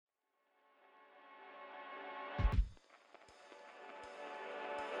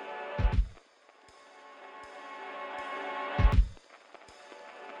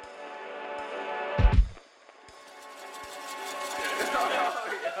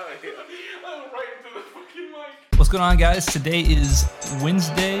What's going on, guys? Today is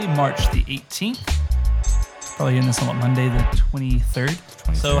Wednesday, March the 18th. Probably hearing this on Monday the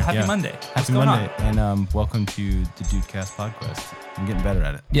 23rd. So happy Monday. Happy Monday. And welcome to the Dudecast podcast. I'm getting better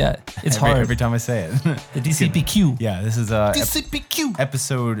at it. Yeah, it's hard. Every time I say it. The DCPQ. Yeah, this is DCPQ.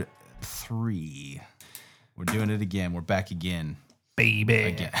 episode 3. We're doing it again. We're back again. Baby.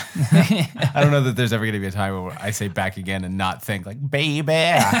 Again. I don't know that there's ever going to be a time where I say back again and not think like, baby.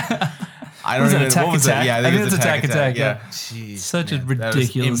 I don't know. What was that? Yeah, I think it's Attack. Yeah. Jeez, Such man, a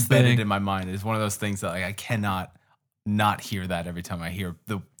ridiculous that was embedded thing. in my mind. It's one of those things that like I cannot not hear that every time I hear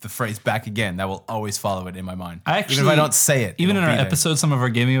the phrase back again. That will always follow it in my mind. Even if I don't say it. Even in our there. episodes, some of our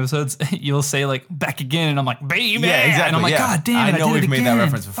gaming episodes, you'll say like back again, and I'm like, baby. Yeah, exactly. And I'm like, God damn it, I know did we've it made again. that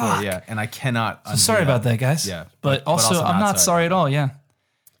reference before. Fuck. Yeah, and I cannot. So sorry about that, guys. Yeah, but also I'm not sorry at all. Yeah.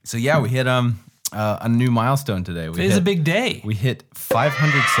 So yeah, we hit a new milestone today. Today's a big day. We hit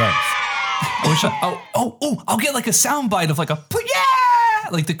 500 subs. I'll get like a soundbite of like a yeah,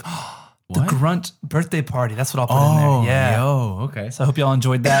 like the grunt birthday party. That's what I'll put in there. Yeah. Yo, okay. So I hope y'all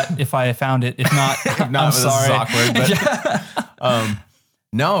enjoyed that. If I found it, if not, I'm sorry. This is awkward. But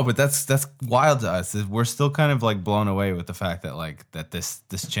no, but that's wild to us. We're still kind of like blown away with the fact that like that this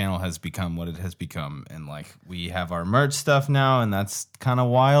channel has become what it has become, and like we have our merch stuff now, and that's kind of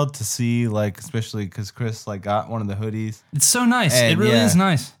wild to see. Like especially because Chris like got one of the hoodies. It's so nice. And, it really is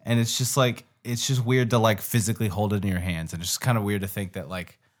nice. And it's just like it's just weird to like physically hold it in your hands, and it's just kind of weird to think that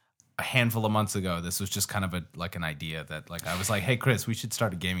like a handful of months ago, this was just kind of an idea that like I was like, hey Chris, we should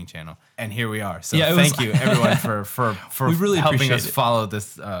start a gaming channel, and here we are. So thank you everyone for we really helping us it. follow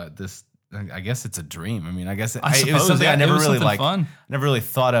this. I guess it's a dream. I mean, I guess it suppose, was something I never really never really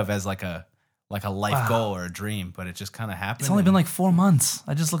thought of as like a life goal or a dream, but it just kind of happened. It's only been like 4 months.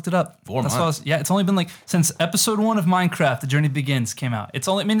 I just looked it up. 4 months. It's only been like since episode 1 of Minecraft, The Journey Begins came out. It's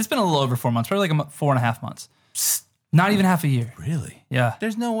been a little over 4 months, probably like 4.5 months. Not even half a year. Really? Yeah.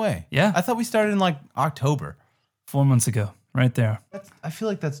 There's no way. Yeah. I thought we started in like October. 4 months ago, right there. I feel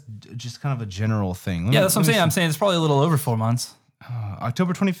like that's just kind of a general thing. That's what I'm saying. I'm saying it's probably a little over 4 months.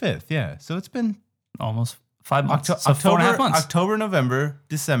 October 25th. Yeah. So it's been almost 5 months. So October, 4.5 months. October, November,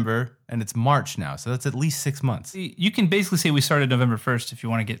 December, and it's March now. So that's at least 6 months. You can basically say we started November 1st if you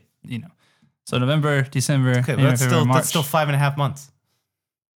want to get, So November, December, okay, January, February, March. That's still 5.5 months.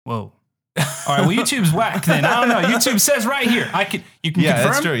 Whoa. All right, well, YouTube's whack then. I don't know. YouTube says right here. You can confirm.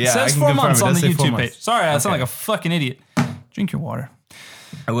 That's true. Yeah, it says I can 4 confirm. months It on does the say 4 YouTube months. page. Sorry, I sound like a fucking idiot. Drink your water.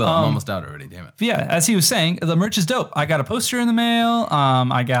 I will. I'm almost out already. Damn it. But yeah, as he was saying, the merch is dope. I got a poster in the mail.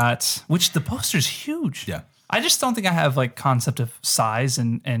 Which the poster's huge. Yeah. I just don't think I have like concept of size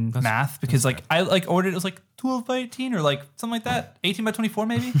and math because like I like ordered it was like 12 by 18 or like something like that, 18 by 24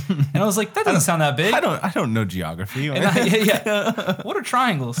 maybe, and I was like that doesn't sound that big. I don't know geography. What are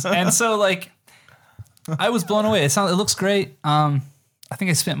triangles? And so like I was blown away. It looks great. I think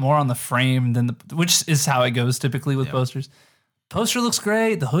I spent more on the frame than which is how it goes typically with posters. Poster looks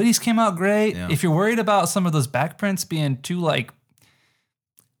great. The hoodies came out great. Yeah. If you're worried about some of those back prints being too like,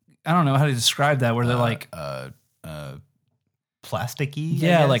 I don't know how to describe that, where they're like plasticky.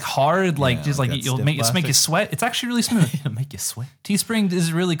 Yeah, like hard, like Yeah, just like like that it'll stiff make it make you plastic. sweat. It's actually really smooth. It'll make you sweat. Teespring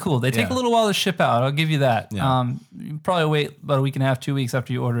is really cool. They take Yeah. a little while to ship out. I'll give you that. Yeah. You probably wait about a week and a half, 2 weeks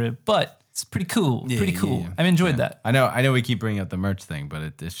after you order it, but it's pretty cool. Pretty cool. Yeah. I've enjoyed that. I know we keep bringing up the merch thing,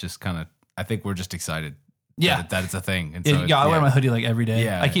 but it's just kind of, I think we're just excited. Yeah. That it's a thing. And I wear my hoodie like every day.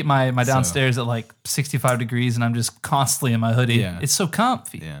 Yeah. I keep my downstairs at like 65 degrees and I'm just constantly in my hoodie. Yeah. It's so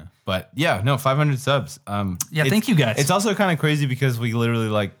comfy. Yeah. But yeah, no, 500 subs. Thank you guys. It's also kind of crazy because we literally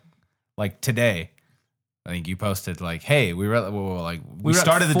like today, I think you posted like, hey, we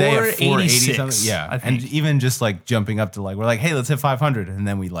started the day at 480 something. Yeah. I think. And even just like jumping up to like, we're like, hey, let's hit 500. And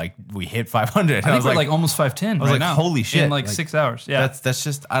then we hit 500. And I think was we're like almost 510 I was right like, now. holy shit. In like 6 hours. Yeah. That's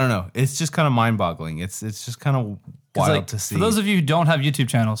just, I don't know. It's just kind of mind boggling. It's just kind of wild like, to see. For those of you who don't have YouTube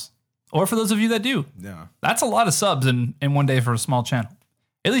channels, or for those of you that do, yeah. that's a lot of subs in one day for a small channel.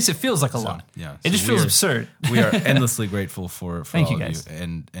 At least it feels like a lot. Yeah. It just feels absurd. We are endlessly grateful for Thank all you of guys.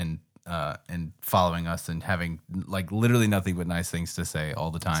 you and following us and having like literally nothing but nice things to say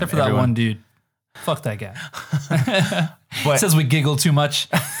all the time. Except for that one dude. Fuck that guy. But Says we giggle too much.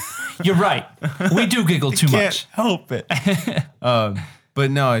 You're right. We do giggle too much. help it.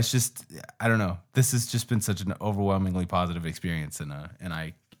 But no, it's just, I don't know. This has just been such an overwhelmingly positive experience, and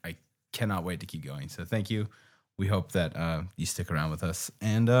I cannot wait to keep going. So thank you. We hope that you stick around with us.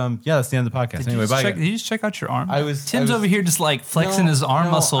 And that's the end of the podcast. Anyway, bye. Did you just check out your arm? Tim's over here just like flexing his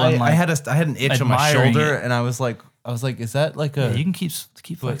arm muscle. And like I had an itch on my admiring shoulder, it. and I was like, is that like a you can keep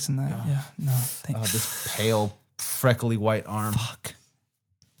flexing that. Yeah. No, thanks. this pale, freckly white arm? Fuck.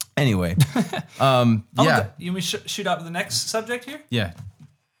 Anyway, Yeah. You want me shoot out to the next subject here? yeah.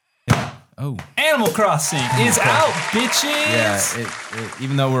 Oh, Animal Crossing is out, bitches. yeah.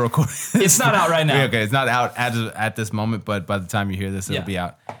 Even though we're recording, It's not out right now. Okay, it's not out at this moment, but by the time you hear this, it'll be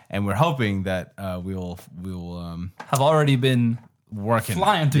out. And we're hoping that we will Have already been working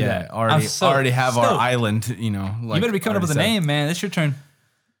flying through that. Already have our stoked. island. Like, you better be coming up with a name, man. It's your turn.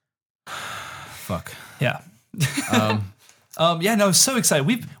 Fuck. Yeah. Yeah, no, so excited.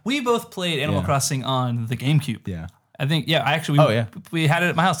 We both played Animal Crossing on the GameCube. Yeah. I think, we had it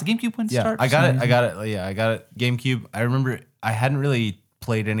at my house. The GameCube wouldn't start. I got it. Yeah, I got it. GameCube. I remember I hadn't really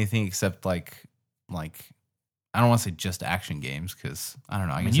played anything except like I don't want to say just action games because I don't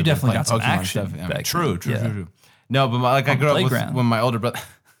know. I guess you I've been definitely got some playing Pokemon action stuff. back True. then. No, but I grew up with playground. when my older brother.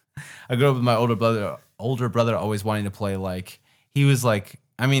 I grew up with my older brother always wanting to play he was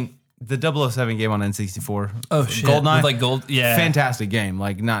the 007 game on N64. Oh shit! GoldenEye, With gold, yeah, fantastic game.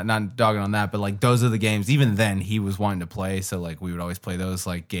 Not dogging on that, but those are the games. Even then, he was wanting to play, so we would always play those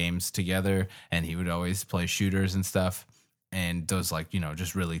games together, and he would always play shooters and stuff, and those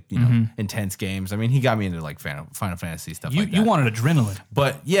just really intense games. I mean, he got me into Final Fantasy stuff. You wanted adrenaline,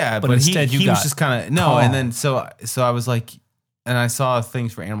 but instead he was just kind of no, tall. and then so I was and I saw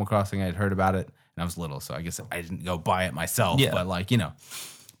things for Animal Crossing. I had heard about it, and I was little, so I guess I didn't go buy it myself. Yeah. But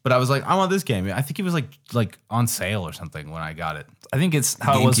But I was I want this game. I think it was like on sale or something when I got it. I think it's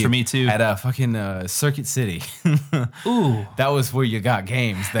how it was for me too. At fucking Circuit City. Ooh, that was where you got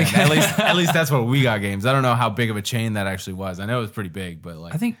games. Then at least that's where we got games. I don't know how big of a chain that actually was. I know it was pretty big, but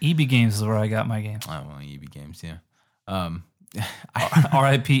I think EB Games is where I got my games. Oh, well, EB Games, yeah.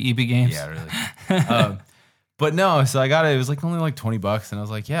 R.I.P. EB Games. Yeah, really. But no, so I got it. It was only $20, and I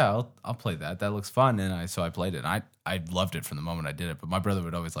was yeah, I'll play that. That looks fun, and so I played it. And I loved it from the moment I did it. But my brother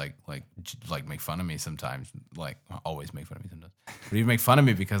would always make fun of me sometimes. Always make fun of me sometimes. But he'd make fun of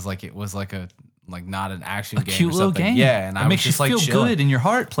me because it was a not an action game, cute or little something. game. Yeah, and it I makes was just you feel chilling. good in your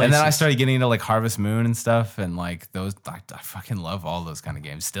heart. Places. And then I started getting into Harvest Moon and stuff, and those. I fucking love all those kind of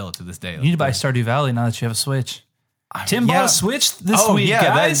games still to this day. You need to buy Stardew Valley now that you have a Switch. Tim bought a Switch this week,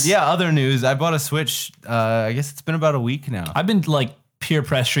 guys. Other news. I bought a Switch. I guess it's been about a week now. I've been peer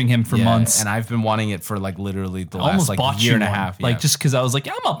pressuring him for months, and I've been wanting it for literally the last year and a half. Yeah. Just because I was I'm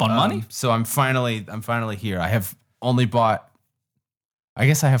up on money. So I'm finally here. I have only bought. I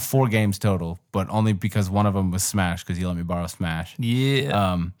guess I have 4 games total, but only because one of them was Smash because he let me borrow Smash.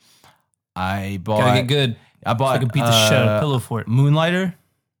 Yeah. I bought. Gotta get good. I bought. So I could beat the shit out of Pillow for it. Moonlighter.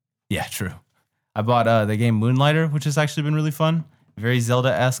 Yeah, true. I bought the game Moonlighter, which has actually been really fun. Very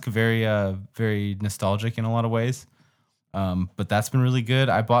Zelda-esque, very nostalgic in a lot of ways. But that's been really good.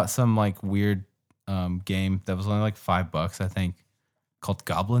 I bought some weird game that was only $5, I think, called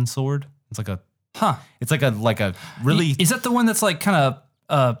Goblin Sword. It's It's like a really. Is that the one that's kind of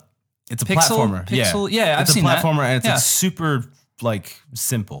it's a platformer? Pixel? Yeah, I've seen that. It's a platformer, and it's super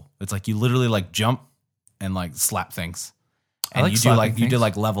simple. It's you literally jump and slap things. And you do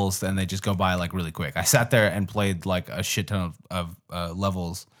levels, and they just go by really quick. I sat there and played a shit ton of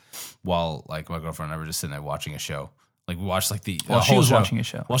levels while my girlfriend and I were just sitting there watching a show. We watched the while she was watching a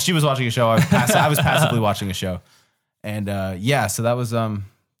show. While she was watching a show, I was passively watching a show, and so that was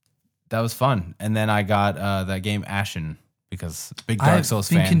fun. And then I got that game Ashen because big Dark Souls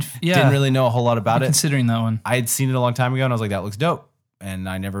fan. Didn't really know a whole lot about it. Considering that one, I had seen it a long time ago, and I was that looks dope. And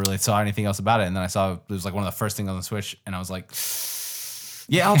I never really saw anything else about it. And then I saw it was one of the first things on the Switch, and I was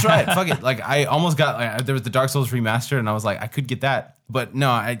yeah, I'll try it. Fuck it. I almost got there was the Dark Souls remaster, and I was I could get that, but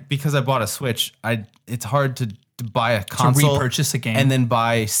no, because I bought a Switch, it's hard to buy a console, to repurchase a game, and then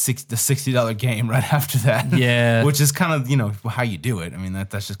buy the $60 game right after that. Yeah, which is kind of how you do it. I mean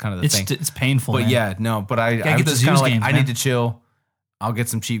that's just kind of the thing. It's painful, but man. yeah, no, but I was just kind of I need to chill. I'll get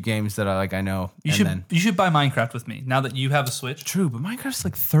some cheap games that I know. You should buy Minecraft with me now that you have a Switch. True, but Minecraft's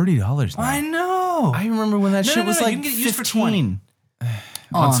 $30 now. I know. I remember when that shit was you can get used for 20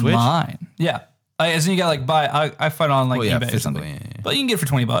 on Switch. Mine. Yeah, as in you got buy. I find on eBay or something, but you can get it for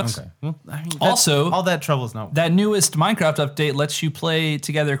 $20. Okay. Well, I mean, also, all that trouble's not. That newest Minecraft update lets you play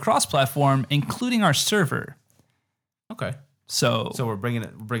together cross-platform, including our server. Okay. So we're bringing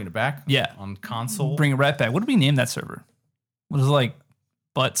it back. Yeah, on console. Bring it right back. What did we name that server? What is it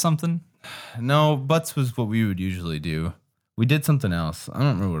Butt something? No, Butts was what we would usually do. We did something else. I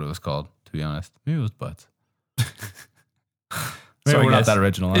don't remember what it was called, to be honest. Maybe it was Butts. Sorry, we're not that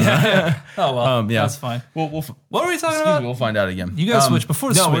original. Yeah. Oh, well, yeah. That's fine. What were we talking about? We'll find out again. You guys Switch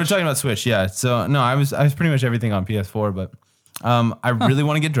before the Switch. No, we were talking about Switch, yeah. So, no, I was pretty much everything on PS4, but I really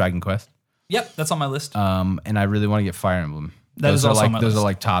want to get Dragon Quest. Yep, that's on my list. And I really want to get Fire Emblem. Those are those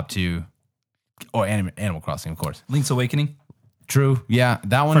are top 2. Or Animal Crossing, of course. Link's Awakening. True. Yeah,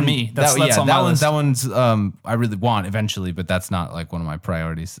 that one For me, that's on my list. That one's I really want eventually, but that's not like one of my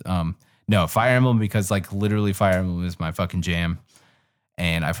priorities. No, Fire Emblem, because like literally Fire Emblem is my fucking jam,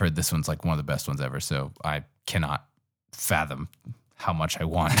 and I've heard this one's like one of the best ones ever. So I cannot fathom how much I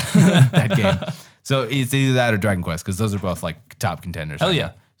want that game. So it's either that or Dragon Quest, because those are both like top contenders. Hell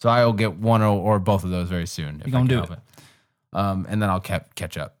yeah. So I will get one or both of those very soon. You're gonna do it. And then I'll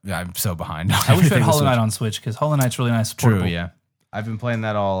catch up. Yeah, I'm so behind. I wish we had Hollow Knight on Switch, because Hollow Knight's really nice. True, yeah. I've been playing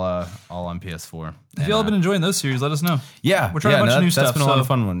that all on PS4. If y'all have been enjoying those series, let us know. Yeah, we're trying a bunch of new stuff. That's been a lot of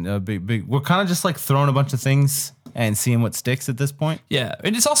fun one. Big. We're kind of just like throwing a bunch of things and seeing what sticks at this point. Yeah,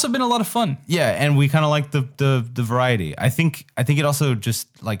 and it's also been a lot of fun. Yeah, and we kind of like the variety. I think it also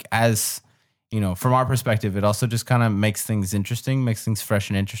just like, as you know, from our perspective, it also just kind of makes things interesting, makes things fresh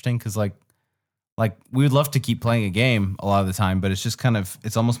and interesting, because like we would love to keep playing a game a lot of the time, but it's just kind of,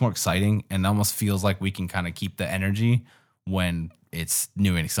 it's almost more exciting, and almost feels like we can kind of keep the energy when it's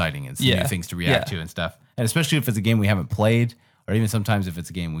new and exciting and new things to react to and stuff. And especially if it's a game we haven't played, or even sometimes if it's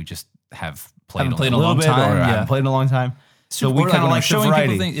a game we just have played a little bit, or haven't played in a long time. So we kind of like the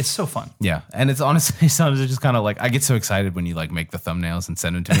variety. Things, it's so fun. Yeah, and it's honestly sometimes it's just kind of like, I get so excited when you like make the thumbnails and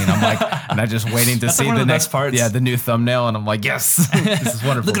send them to me, and I'm like, and I'm just waiting to see the next parts. Yeah, the new thumbnail, and I'm like, yes, this is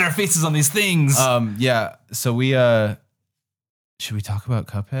wonderful. Look at our faces on these things. Yeah. So we should we talk about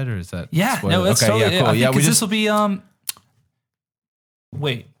Cuphead, or is that spoiler? No, that's okay, totally, cool. Yeah, this will be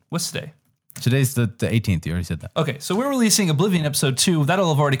wait, what's today? Today's the 18th. You already said that. Okay, so we're releasing Oblivion episode 2. That'll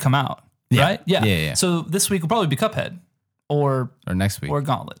have already come out, right? Yeah. So this week will probably be Cuphead. Or next week, or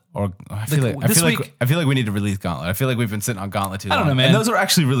Gauntlet, or I feel like we need to release Gauntlet. I feel like we've been sitting on Gauntlet too long. I don't know, man. And those are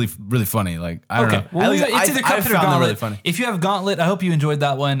actually really funny. Like, I don't know. Well, it's either Cuphead or Gauntlet. Really funny. If you have Gauntlet, I hope you enjoyed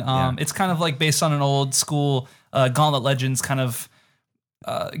that one. It's kind of like based on an old school Gauntlet Legends kind of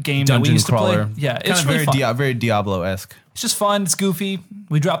game that we used to play. Yeah, it's really fun. Very Diablo-esque. It's just fun. It's goofy.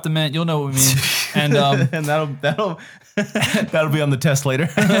 We dropped the mint. You'll know what we mean. And and that'll be on the test later.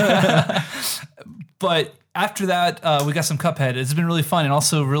 But after that, we got some Cuphead. It's been really fun and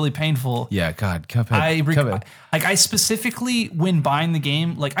also really painful. Yeah, God, Cuphead. I specifically, when buying the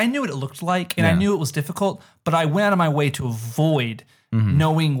game, like I knew what it looked like and I knew it was difficult, but I went out of my way to avoid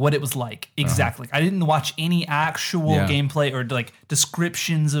knowing what it was like exactly. I didn't watch any actual gameplay or like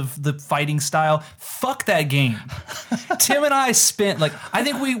descriptions of the fighting style. Fuck that game. Tim and I spent I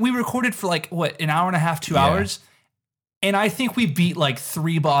think we recorded for an hour and a half, 2 hours. And I think we beat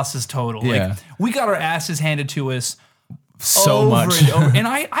 3 bosses total. Yeah. Like we got our asses handed to us so over much. And over. And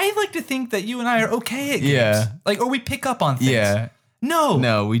I like to think that you and I are okay at games. Yeah. Or we pick up on things. Yeah.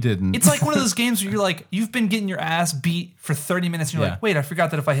 No, we didn't. It's like one of those games where you're like, you've been getting your ass beat for 30 minutes and you're like, wait, I forgot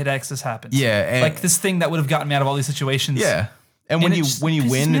that if I hit X, this happens. Yeah. And this thing that would have gotten me out of all these situations. Yeah. And when you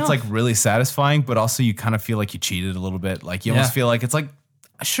win, it's really satisfying, but also you kind of feel like you cheated a little bit. Like you almost feel like it's like,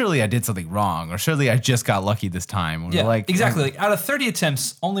 surely I did something wrong, or surely I just got lucky this time. Yeah, exactly. Out of 30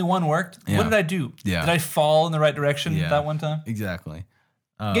 attempts, only 1 worked. Yeah. What did I do? Yeah. Did I fall in the right direction that one time? Exactly.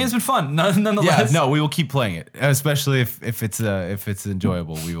 Game's been fun, nonetheless. Yeah, no, we will keep playing it, especially if it's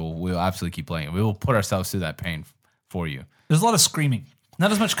enjoyable. We'll absolutely keep playing it. We will put ourselves through that pain for you. There's a lot of screaming,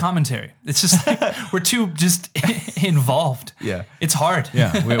 not as much commentary. It's just we're too just involved. Yeah, it's hard.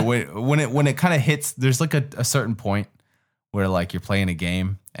 Yeah, when it kind of hits, there's like a certain point where you're playing a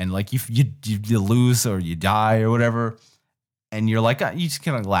game and you lose or you die or whatever, and you're you just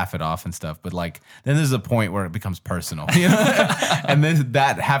kind of laugh it off and stuff. But then there's a point where it becomes personal, you know? And then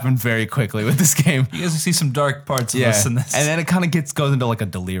that happened very quickly with this game. You guys will see some dark parts of us in this, and then it kind of goes into a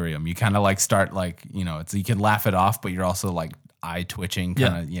delirium. You kind of start it's you can laugh it off, but you're also eye twitching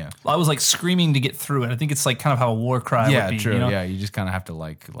kind of. Yeah, I was screaming to get through it. I think it's kind of how a war cry would be. True. You know? Yeah, you just kind of have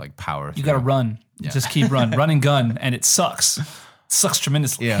to power. You got to run. Yeah. Just keep run and gun, and it sucks. Sucks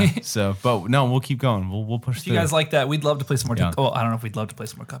tremendously. Yeah. So, but no, we'll keep going. We'll push. If you guys like that, we'd love to play some more. Well, I don't know if we'd love to play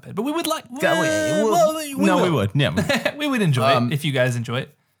some more Cuphead, but we would like. We would. Yeah, we would enjoy it if you guys enjoy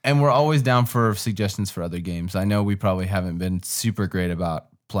it. And we're always down for suggestions for other games. I know we probably haven't been super great about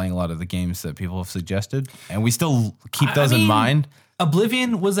playing a lot of the games that people have suggested, and we still keep those in mind.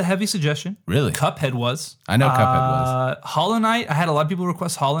 Oblivion was a heavy suggestion. Really? Cuphead was. I know Cuphead was. Hollow Knight. I had a lot of people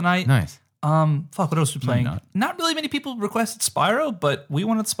request Hollow Knight. Nice. What else were we playing? Not really many people requested Spyro, but we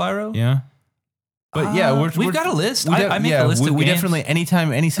wanted Spyro. Yeah. But we've got a list. I make a list of we games. Definitely,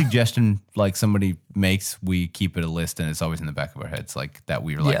 anytime any suggestion somebody makes, we keep it a list, and it's always in the back of our heads that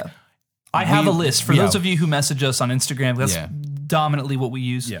we were I have a list for those of you who message us on Instagram. That's dominantly what we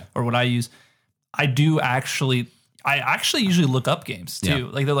use or what I use. I actually usually look up games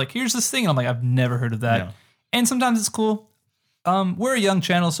too. They're here's this thing, and I'm I've never heard of that. Yeah. And sometimes it's cool. We're a young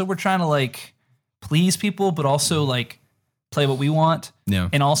channel, so we're trying to please people, but also play what we want, Yeah.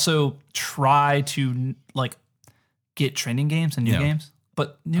 and also try to like get trending games and new games.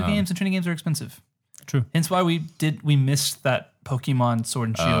 But new games and trending games are expensive. True. Hence why we missed that Pokemon Sword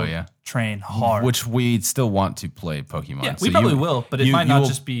and Shield train hard. Which we still want to play Pokemon. Yeah, we probably will, but it might not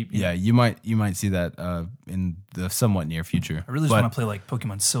just be. Yeah, you might see that in the somewhat near future. I really just want to play like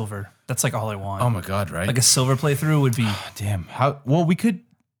Pokemon Silver. That's like all I want. Oh my god, right? Like a Silver playthrough would be. Damn. How? Well, we could.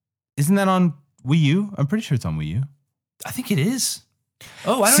 Isn't that on Wii U? I'm pretty sure it's on Wii U. I think it is.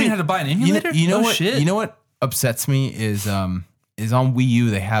 Oh, I don't even have to buy an emulator. You know oh, what? Shit. You know what upsets me is on Wii U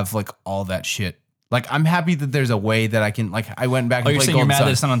they have like all that shit. Like I'm happy that there's a way that I can like I went back. Oh, and you're played saying you're Golden mad Sun.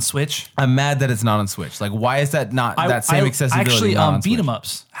 that it's not on Switch? I'm mad that it's not on Switch. Like why is that not that same accessibility? Actually, not on Beat 'em Switch?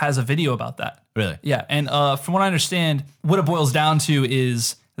 Ups has a video about that. Really? Yeah, and from what I understand, what it boils down to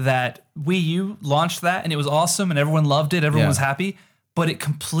is that Wii U launched that and it was awesome and everyone loved it. Everyone was happy, but it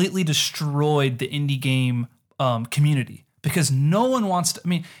completely destroyed the indie game community because no one wants to. I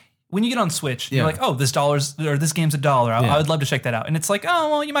mean, when you get on Switch, you're like, oh, this game's $1. I would love to check that out. And it's like, oh,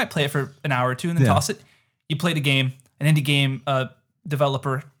 well, you might play it for an hour or two and then toss it. You played a game, an indie game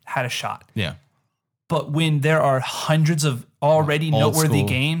developer had a shot. Yeah. But when there are hundreds of already Old noteworthy school.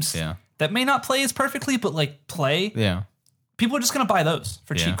 games that may not play as perfectly, but like play, people are just going to buy those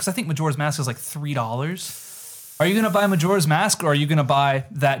for cheap. Because I think Majora's Mask is like $3. Are you going to buy Majora's Mask or are you going to buy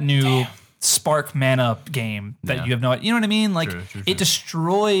that new Spark Mana game that you have no idea? You know what I mean? Like True. it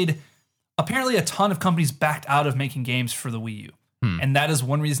destroyed, apparently a ton of companies backed out of making games for the Wii U. And that is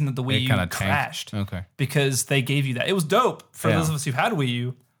one reason that the Wii U crashed. Okay. Because they gave you that. It was dope for those of us who had Wii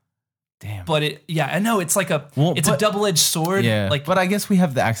U. Damn. But I know it's like a double-edged sword. Yeah. Like, but I guess we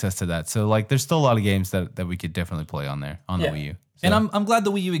have the access to that. So like there's still a lot of games that we could definitely play on there on the Wii U. So. And I'm glad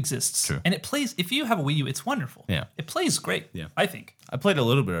the Wii U exists. True. And it plays, if you have a Wii U, it's wonderful. Yeah. It plays great. Yeah. I think. I played a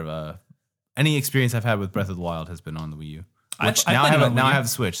little bit of any experience I've had with Breath of the Wild has been on the Wii U. Which I now I played it have on now Wii I U. have a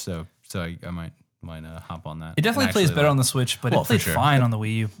Switch, so I might hop on that. It definitely plays better on the Switch, but it played for sure. fine on the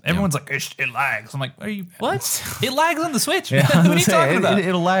Wii U. Everyone's like, it lags. I'm like, are you, what? It lags on the Switch. What are you talking about?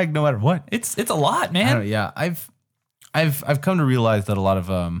 It'll lag no matter what. It's a lot, I man. don't know, yeah, I've come to realize that a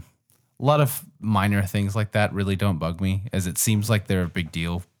lot of minor things like that really don't bug me, as it seems like they're a big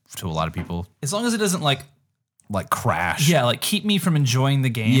deal to a lot of people. As long as it doesn't like Crash. like keep me from enjoying the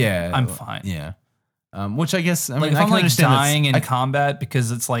game, I'm fine. Yeah. Which I guess, Like mean, if I I'm can like understand dying in combat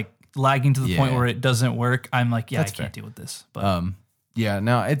because it's like lagging to the point Yeah. where it doesn't work, I'm like, That's I can't fair. deal with this. But Yeah,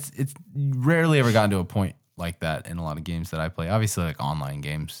 no, it's rarely ever gotten to a point like that in a lot of games that I play. Obviously, like online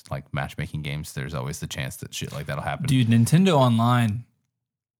games, like matchmaking games, there's always the chance that shit like that'll happen. dude, Nintendo Online,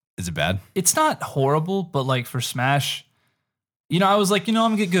 Is it bad? it's not horrible, but like for Smash, I was like, I'm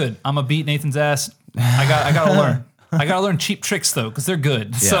gonna get good. I'm gonna beat Nathan's ass. I gotta learn. I gotta learn cheap tricks though, because they're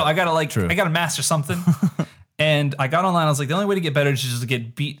good. So I gotta I gotta master something. And I got online. I was like, the only way to get better is just to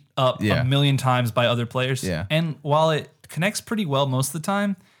get beat up a million times by other players. Yeah. And while it connects pretty well most of the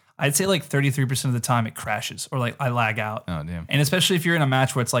time, I'd say like 33% of the time it crashes or like I lag out. Oh damn. And especially if you're in a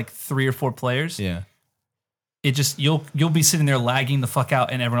match where it's like 3 or 4 players, Yeah. it just you'll be sitting there lagging the fuck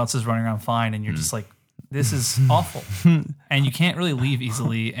out and everyone else is running around fine and you're just like, this is awful. And you can't really leave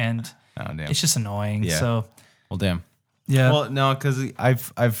easily and Oh damn. it's just annoying. Yeah. So Well, damn. yeah. Well, no, because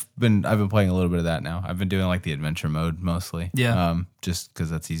I've been playing a little bit of that now. I've been doing like the adventure mode mostly. Yeah. Just because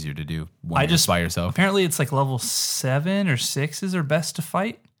that's easier to do when you're by yourself. Apparently it's like level 7 or 6 are best to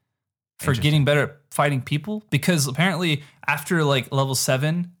fight for getting better at fighting people, because apparently after like level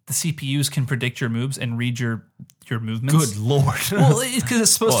 7, the CPUs can predict your moves and read your movements. Good lord. Well, because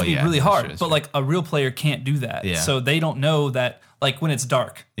it's supposed to be really that's hard, true, that's but true. like a real player can't do that. Yeah. So they don't know that, like when it's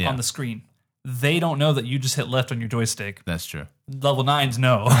dark Yeah. on the screen, they don't know that you just hit left on your joystick. That's true. Level 9s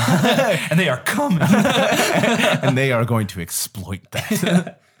know, and they are coming. And they are going to exploit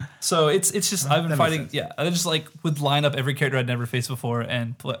that. So it's just I've been fighting. Yeah, I just like would line up every character I'd never faced before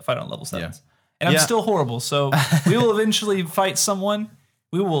and fight on level 7s. Yeah. And I'm Yeah. still horrible. So we will eventually fight someone.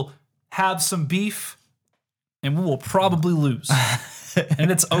 We will have some beef, and we will probably lose.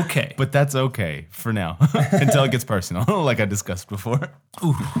 And it's okay. But that's okay for now until it gets personal, like I discussed before.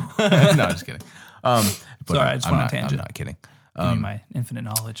 Ooh. No, I'm just kidding. But Sorry, I just I'm went on a not, tangent. I'm not kidding. Give me my infinite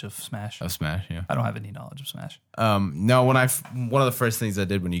knowledge of Smash. Of Smash, yeah. I don't have any knowledge of Smash. No, one of the first things I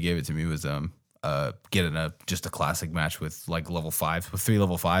did when you gave it to me was get just a classic match with like level 5s, with 3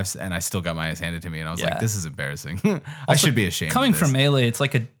 level 5s, and I still got my ass handed to me, and I was like, this is embarrassing. I should be ashamed. Coming of this. from Melee, it's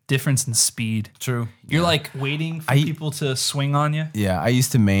like a difference in speed. True. You're like waiting for people to swing on you. Yeah, I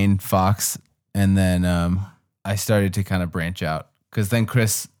used to main Fox, and then I started to kind of branch out, because then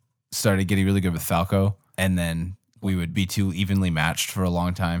Chris started getting really good with Falco, and then we would be too evenly matched for a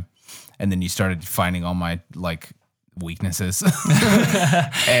long time, and then you started finding all my like weaknesses,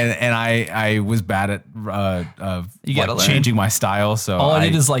 and I was bad at You gotta learn. changing my style. So All I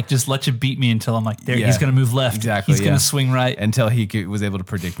did is like just let you beat me until I'm like, there. Yeah, he's gonna move left. exactly, He's yeah. gonna swing right. until he was able to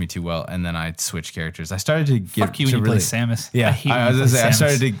predict me too well, and then I switched characters. I started to get Fuck you to when you really, play Samus. Yeah, I hate I when you was play gonna say,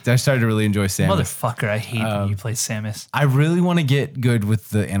 Samus. I started to really enjoy Samus. Motherfucker, I hate when you play Samus. I really want to get good with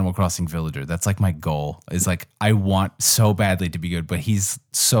the Animal Crossing villager. That's like my goal. Is like I want so badly to be good, but he's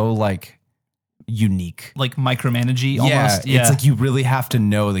so like unique. Like micromanagey almost. Yeah. It's like you really have to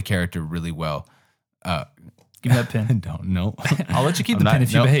know the character really well. Give me that pin. Don't know. I'll let you keep I'm the pin not-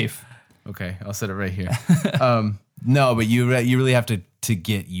 if you nope. behave. Okay, I'll set it right here. No, but you really have to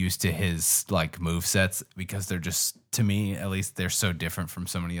get used to his like move sets because they're just, to me at least, they're so different from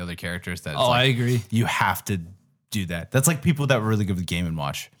so many other characters that it's Oh, like, I agree. you have to do that. That's like people that were really good with Game and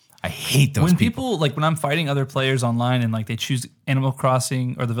Watch. I hate those When people. people like when I'm fighting other players online and like they choose Animal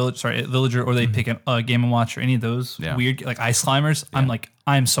Crossing or the Villager, or they pick a Game and Watch or any of those Yeah. weird like ice climbers,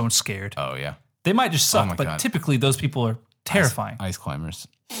 I'm so scared. Oh yeah, They might just suck, my but God. typically those people are terrifying. ice climbers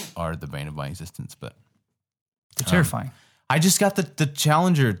are the bane of my existence. But They're terrifying. I just got the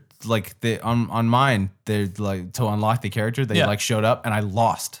challenger like on mine. They're like to unlock the character. They Yeah. like showed up and I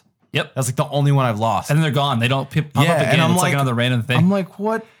lost. Yep. That's like the only one I've lost. And then they're gone. They don't pop Yeah, up and again. I'm It's like like- another random thing. I'm like,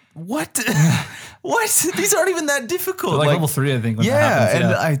 what? What? These aren't even that difficult. like level 3, I think. When that Yeah,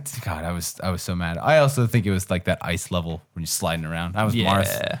 happens. and I was so mad. I also think it was like that ice level when you're sliding around. I was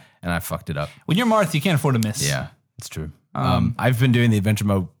Marth, and I fucked it up. When you're Marth, you can't afford to miss. Yeah, it's true. I've been doing the adventure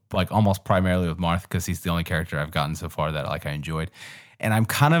mode like almost primarily with Marth because he's the only character I've gotten so far that like I enjoyed, and I'm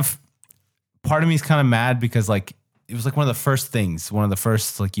kind of part of me is kind of mad because like it was like one of the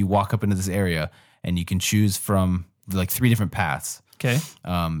first like you walk up into this area and you can choose from like 3 different paths. Okay.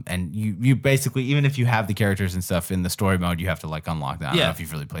 And you basically, even if you have the characters and stuff in the story mode, you have to like unlock that. I don't Yeah. know if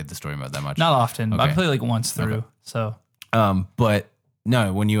you've really played the story mode that much. Not often. Okay. I played like once through. Okay. So But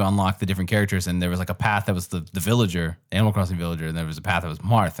no, when you unlock the different characters and there was like a path that was the villager, Animal Crossing villager, and there was a path that was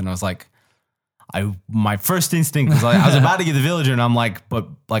Marth. And I was like, my first instinct was like, I was about to get the villager and I'm like, but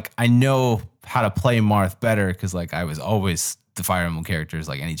like, I know how to play Marth better because like I was always the Fire Emblem characters,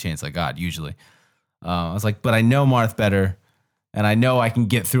 like any chance I got usually. I was like, but I know Marth better. And I know I can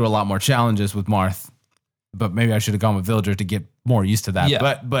get through a lot more challenges with Marth, but maybe I should have gone with Villager to get more used to that.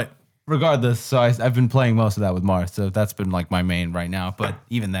 Yeah. But regardless, so I've been playing most of that with Marth, so that's been like my main right now. But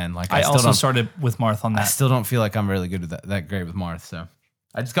even then, like I still also don't, started with Marth on I that. still don't feel like I'm really good with that great with Marth. So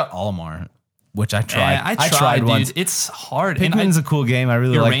I just got Olimar, which I tried. And I tried, dude. once. It's hard. Pikmin's a cool game. I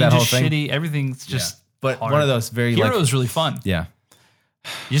really your like range that whole is thing. shitty. Everything's just But hard. one of those very Hero like is really fun. yeah.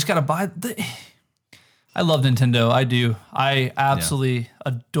 You just gotta buy the. I love Nintendo. I do. I absolutely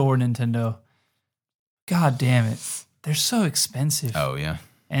adore Nintendo. God damn it, they're so expensive. Oh yeah.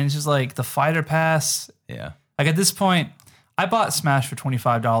 And it's just like the Fighter Pass. Yeah. Like at this point, I bought Smash for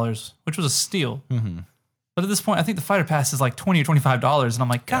 $25, which was a steal. Mm-hmm. But at this point, I think the Fighter Pass is like $20 or $25, and I'm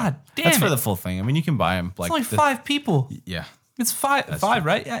like, God damn That's it! for the full thing. I mean, you can buy them like it's only the- 5 people. Yeah. It's five,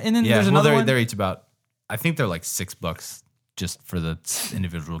 right? Yeah. And then Yeah, there's well, another one. they're each about. I think they're like $6 just for the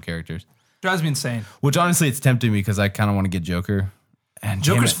individual characters. Drives me insane. Which honestly, it's tempting me because I kind of want to get Joker. And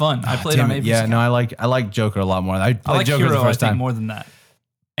damn Joker's it. fun. I Ah, played damn on it. Apex Yeah, account. no, I like Joker a lot more. I played I like Joker Hero, the first I think, time. more than that.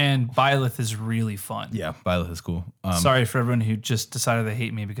 And Byleth is really fun. Yeah, Byleth is cool. Sorry for everyone who just decided they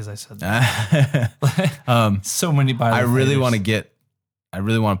hate me because I said that. So many Byleth. I really haters.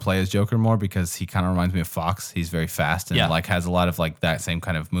 want to play as Joker more because he kind of reminds me of Fox. He's very fast and Yeah. like has a lot of like that same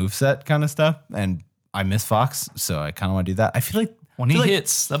kind of moveset kind of stuff. And I miss Fox, so I kind of want to do that. I feel like When he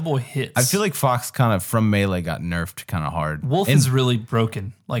hits, that boy hits. I feel like Fox kind of from Melee got nerfed kind of hard. Wolf is really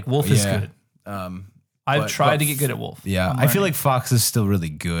broken. Like Wolf is Yeah. good. But- I've tried but to get good at Wolf. Yeah, I'm I feel learning. like Fox is still really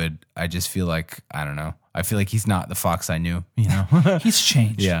good. I just feel like I don't know. I feel like he's not the Fox I knew. You know. he's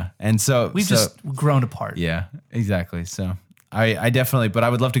changed. Yeah, and so We've just grown apart. yeah, exactly. So I definitely, but I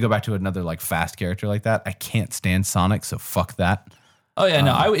would love to go back to another like fast character like that. I can't stand Sonic, so fuck that. Oh yeah,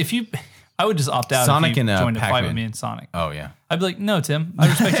 no. I would just opt out. Sonic if you and, joined a fight Pac-Man. with me and Sonic. Oh yeah. I'd be like, no, Tim. I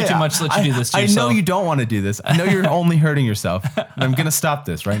respect you too much to let you do this to I know yourself. you don't want to do this. I know you're only hurting yourself. And I'm gonna stop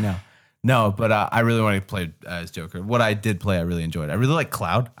this right now. No, but I really want to play as Joker. What I did play, I really enjoyed. I really like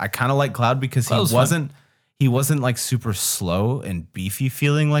Cloud. I kind of like Cloud because Cloud was fun. he wasn't like super slow and beefy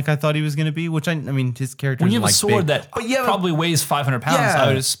feeling like I thought he was gonna be. Which I mean, his character. When you have like a sword big. that But yeah, probably weighs 500 pounds, Yeah. I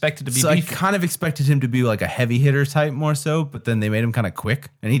would expect it to be So I beefy. kind of expected him to be like a heavy hitter type more so, but then they made him kind of quick,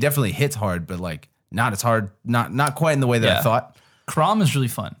 and he definitely hits hard, but like not as hard, not quite in the way that I Yeah. thought. Crom is really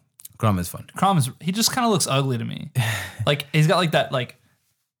fun. Grum is fun. He just kind of looks ugly to me. Like he's got like that like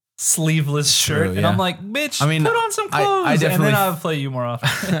sleeveless shirt, and yeah. I'm like, bitch, I mean, put on some I clothes, and definitely- then I'll play you more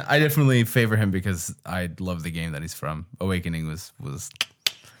often. I definitely favor him because I love the game that he's from. Awakening was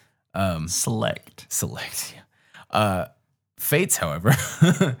Select. select. Yeah. Fates, however,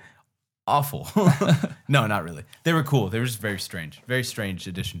 awful. No, not really. They were cool. They were just very strange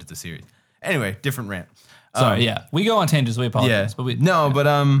addition to the series. Anyway, different rant. Sorry, yeah, we go on tangents. We apologize, but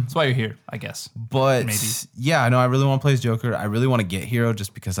that's why you're here, I guess. But Maybe. yeah, no, I really want to play as Joker. I really want to get Hero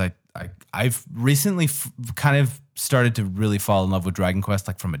just because I've recently kind of started to really fall in love with Dragon Quest,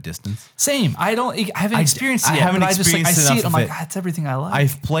 like from a distance. Same. I haven't experienced it I yet. haven't but I see experienced it. enough I'm of like, it. that's everything I like.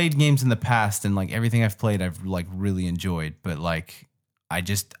 I've played games in the past, and like everything I've played, I've like really enjoyed. But like, I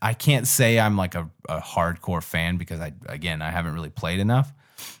can't say I'm like a hardcore fan because I haven't really played enough.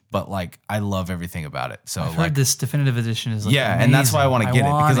 But like, I love everything about it. So I've like, heard this definitive edition is like yeah, and that's why I want to amazing.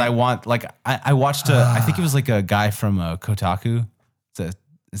 get it because I want like I watched I think it was like a guy from Kotaku.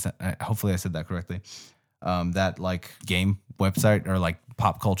 Is that hopefully I said that correctly? That like game website or like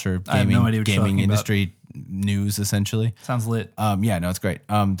pop culture I have no idea gaming what you're talking industry news essentially. Sounds lit. Yeah, no, it's great.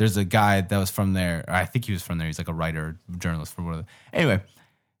 There's a guy that was from there. I think he was from there. He's like a writer, journalist for one of the. Anyway,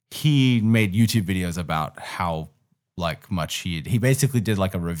 he made YouTube videos about how like much he basically did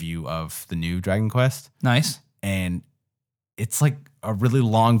like a review of the new Dragon Quest, Nice. and it's like a really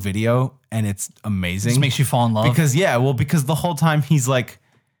long video, and it's amazing. Just makes you fall in love. because the whole time he's like,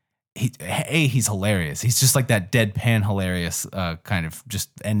 he's hilarious. He's just like that deadpan hilarious kind of just,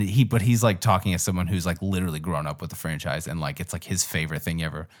 but he's like talking as someone who's like literally grown up with the franchise, and like it's like his favorite thing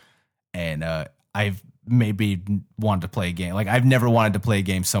ever. And I've maybe wanted to play a game. Like I've never wanted to play a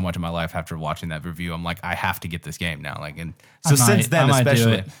game so much in my life after watching that review. I'm like, I have to get this game now. Like, and so since then, I might do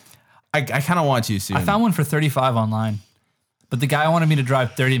especially, it. I kind of want to soon. I found one for $35 online, but the guy wanted me to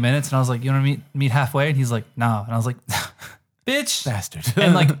drive 30 minutes, and I was like, "You want to meet halfway?" And he's like, "No," and I was like, "Bitch, bastard."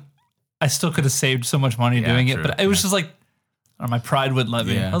 And like, I still could have saved so much money doing it, true, but it was just like, my pride wouldn't let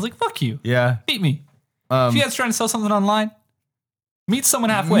me. Yeah. I was like, "Fuck you, yeah. meet me." If you guys trying to sell something online, meet someone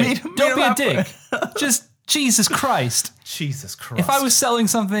halfway. Meet Don't be him a dick. Just Jesus Christ. Jesus Christ. If I was selling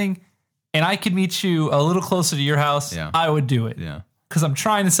something and I could meet you a little closer to your house, Yeah. I would do it. yeah. Because I'm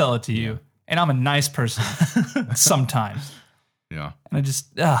trying to sell it to you, and I'm a nice person sometimes. Yeah. And I just,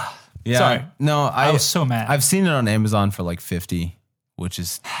 Yeah. sorry. No, I was so mad. I've seen it on Amazon for like 50, which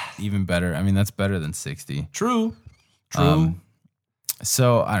is even better. I mean, that's better than 60. True.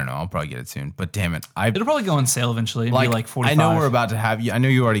 So I don't know. I'll probably get it soon. But damn it, It'll probably go on sale eventually. It'll be like 45. I know we're about to have you. I know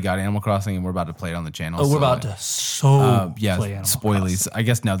you already got Animal Crossing, and we're about to play it on the channel. Oh, we're about to yeah, play Animal spoilies. Crossing. I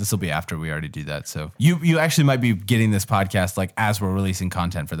guess no, this will be after we already do that. So you actually might be getting this podcast like as we're releasing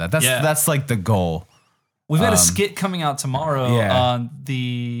content for that. That's like the goal. We've got a skit coming out tomorrow yeah. on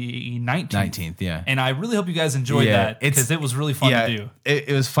the 19th. 19th, yeah. And I really hope you guys enjoyed Yeah, that because it was really fun to do.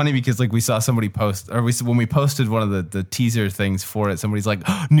 It was funny because like we saw somebody post, or when we posted one of the teaser things for it, somebody's like,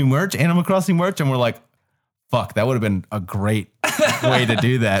 oh, new merch, Animal Crossing merch, and we're like, fuck, that would have been a great way to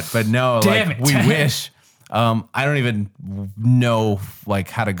do that. But no, Damn like it. we wish. I don't even know like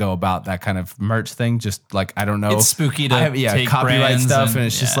how to go about that kind of merch thing. Just like I don't know. It's spooky to take copyright brands stuff, and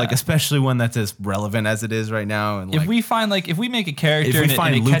it's just yeah. like especially one that's as relevant as it is right now. And If like, we find if we make a character If we and it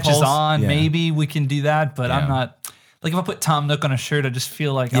find catches loopholes, on, yeah. maybe we can do that. But I'm Yeah. not like if I put Tom Nook on a shirt, I just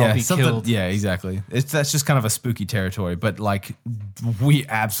feel like I'll be killed. Yeah, exactly. That's just kind of a spooky territory, but like we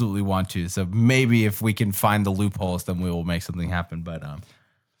absolutely want to. So maybe if we can find the loopholes, then we will make something happen. But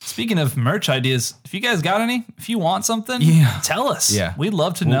Speaking of merch ideas, if you guys got any, if you want something, tell us. Yeah. We'd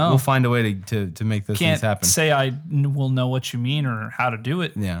love to know. we'll find a way to make those Can't things happen. say I will know what you mean or how to do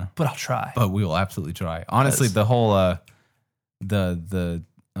it. Yeah, But I'll try. but we will absolutely try. Honestly, the whole the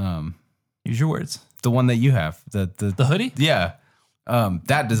Use your words. the one that you have the hoodie? yeah.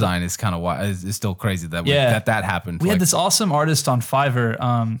 That design is kind of why is still crazy that that happened. We had this awesome artist on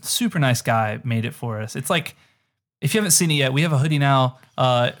Fiverr, super nice guy, made it for us. It's like, if you haven't seen it yet, we have a hoodie now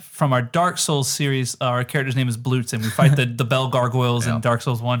from our Dark Souls series. Our character's name is Blutz, and we fight the Bell Gargoyles in Dark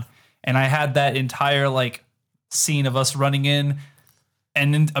Souls 1. And I had that entire like scene of us running in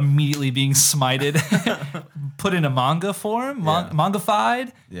and then immediately being smited, put in a manga form,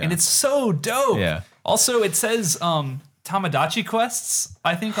 mangafied, and it's so dope. Yeah. Also, it says Tamagotchi quests,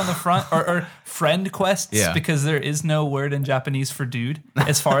 I think, on the front, or friend quests, because there is no word in Japanese for dude,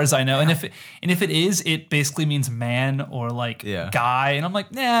 as far as I know. And if it is, it basically means man or like guy. And I'm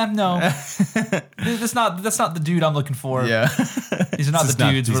like, nah, no, that's not the dude I'm looking for. Yeah, these are not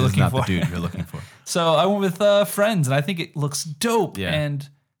the dudes we're looking for. The dude you're looking for. So I went with friends, and I think it looks dope. Yeah. And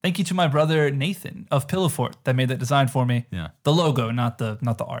thank you to my brother Nathan of Pillowfort that made that design for me. Yeah. The logo, not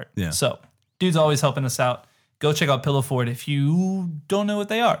the art. Yeah. So dude's always helping us out. Go check out Pillowfort if you don't know what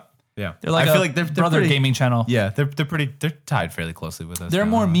they are. Yeah. They're like I a feel like they're brother pretty, gaming channel. Yeah, they're tied fairly closely with us. They're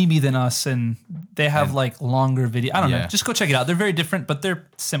now. more memey than us, and they have like longer video. I don't know. Yeah. Just go check it out. They're very different, but they're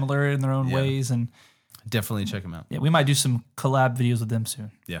similar in their own Yeah. ways. And Definitely check them out. yeah, we might do some collab videos with them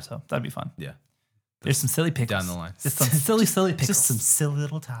soon. Yeah. So that'd be fun. Yeah. There's some silly pickles. Down the line. Just some silly pickles. Just some silly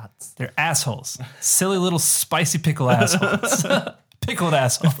little tots. They're assholes. Silly little spicy pickle assholes. Pickled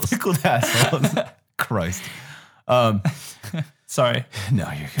assholes. Pickled assholes. Christ. Sorry.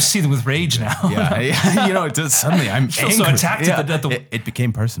 No, you're good. Seething with rage now. Yeah, you know, it does, suddenly I'm feel angry. so attacked at the- it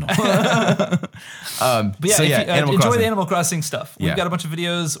became personal. But yeah, So, yeah, if you, Animal enjoy Crossing. the Animal Crossing stuff. We've Yeah. got a bunch of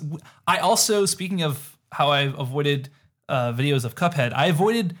videos. I also, speaking of how I avoided videos of Cuphead, I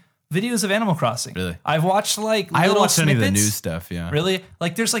avoided videos of Animal Crossing. Really? I've watched like I haven't little watched any of snippets. the news stuff. Yeah. Really?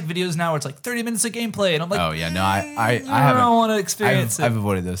 Like there's like videos now where it's like 30 minutes of gameplay, and I'm like, Oh yeah, no, I I haven't. don't want to experience I've it.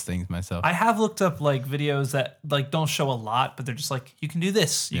 avoided those things myself. I have looked up like videos that like don't show a lot, but they're just like, you can do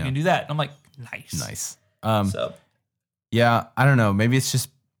this, you Yeah. can do that. And I'm like, nice. Nice. So Yeah, I don't know. Maybe it's just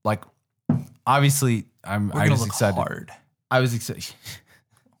like, obviously, we're I gonna was look excited. hard. I was excited.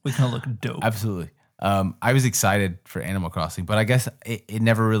 We're gonna look dope. Absolutely. I was excited for Animal Crossing, but I guess it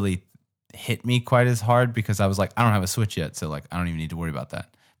never really hit me quite as hard because I was like, I don't have a Switch yet, so like I don't even need to worry about that.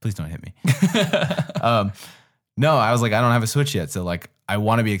 Please don't hit me. No, I was like, I don't have a Switch yet, so like I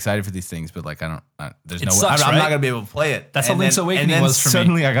want to be excited for these things, but like I don't. There's It no way. sucks, I'm right? not gonna be able to play it. That's how Link's Awakening and then was for me.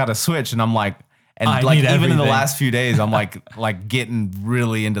 suddenly I got a Switch, and I'm like, and I like need even in the everything. last few days, I'm like getting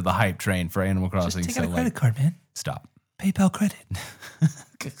really into the hype train for Animal Crossing. Take So out a credit like, card, man. stop. PayPal credit.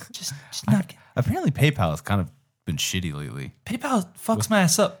 just not. Apparently, PayPal has kind of been shitty lately. PayPal fucks my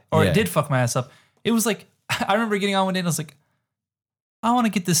ass up, or Yeah. it did fuck my ass up. It was like I remember getting on one day and I was like, I want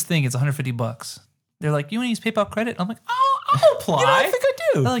to get this thing. It's $150. They're like, you want to use PayPal credit? I'm like, oh, I'll apply. You know, I think I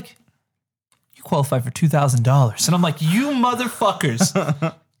do. They're like, you qualify for $2,000, and I'm like, you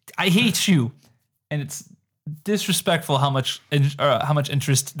motherfuckers, I hate you. And it's disrespectful how much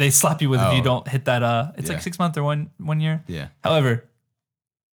interest they slap you with if you Oh. don't hit that. It's Yeah. like 6 months or one year. Yeah. However,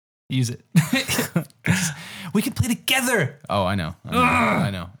 use it. We can play together. Oh, I know.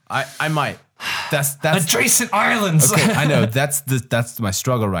 I know. I might. That's Adjacent islands. okay. I know. That's my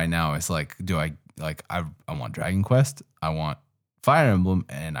struggle right now. Is like, do I like I want Dragon Quest, I want Fire Emblem,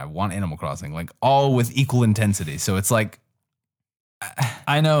 and I want Animal Crossing, like all with equal intensity. So it's like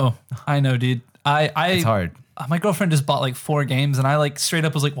I know, dude. it's hard. My girlfriend just bought like 4 games, and I like straight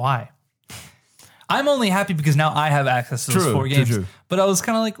up was like, why? I'm only happy because now I have access to those True, 4 games. true. But I was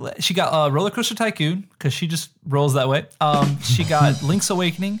kind of like, she got Roller Coaster Tycoon because she just rolls that way. She got Link's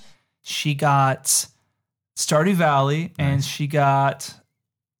Awakening. She got Stardew Valley, and she got,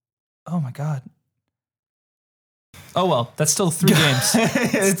 oh my god. Oh well, that's still 3 games.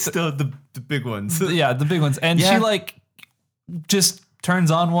 It's still the big ones. Yeah, the big ones. And Yeah. she like just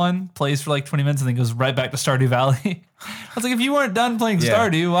turns on one, plays for like 20 minutes, and then goes right back to Stardew Valley. I was like, if you weren't done playing Yeah.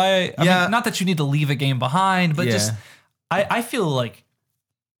 Stardew, why? I Yeah. mean, not that you need to leave a game behind, but Yeah. just I feel like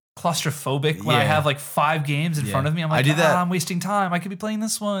claustrophobic when I Yeah. have like 5 games in Yeah. front of me. I'm I like, do that. I'm wasting time. I could be playing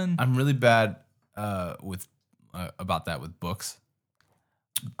this one. I'm really bad with about that with books.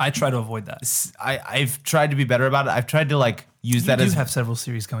 I try to avoid that. I've tried to be better about it. I've tried to like use You that do as have several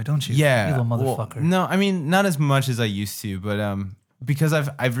series going, don't you? yeah, You little well, motherfucker. no, I mean not as much as I used to, but because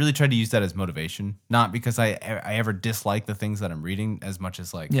I've really tried to use that as motivation, not because I ever dislike the things that I'm reading as much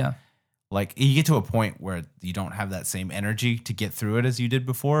as like Yeah. like you get to a point where you don't have that same energy to get through it as you did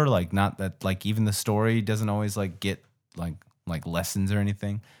before. Like not that like even the story doesn't always like get like lessons or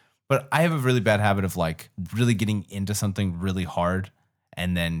anything. But I have a really bad habit of like really getting into something really hard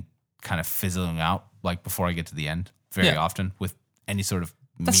and then kind of fizzling out like before I get to the end very Yeah. often with any sort of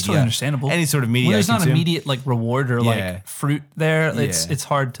That's media, totally understandable. Any sort of media. When there's I not consume. immediate like reward or Yeah. like fruit there, Yeah. it's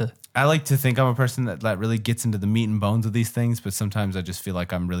hard to. I like to think I'm a person that really gets into the meat and bones of these things, but sometimes I just feel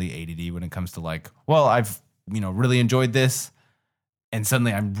like I'm really ADD when it comes to like, well, I've really enjoyed this, and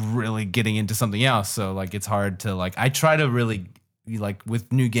suddenly I'm really getting into something else. So like it's hard to like. I try to really like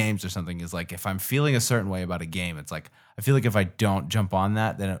with new games or something is like if I'm feeling a certain way about a game, it's like I feel like if I don't jump on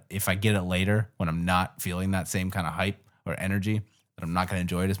that, then if I get it later when I'm not feeling that same kind of hype or energy, that I'm not going to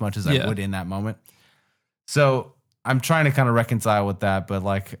enjoy it as much as I Yeah. would in that moment. So I'm trying to kind of reconcile with that, but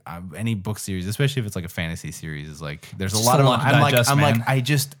like any book series, especially if it's like a fantasy series, is like there's a Just lot a of lot to I'm digest, like man.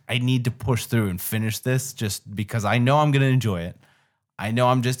 I need to push through and finish this just because I know I'm gonna enjoy it. I know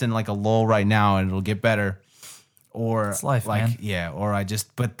I'm just in like a lull right now and it'll get better. Or It's life, like man. yeah, or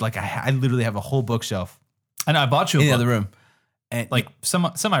but like I literally have a whole bookshelf I know I bought you a in the book, other room, and like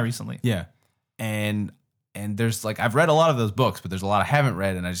semi recently. yeah, and there's like I've read a lot of those books, but there's a lot I haven't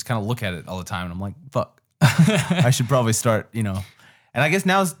read, and I just kind of look at it all the time, and I'm like, fuck. I should probably start, And I guess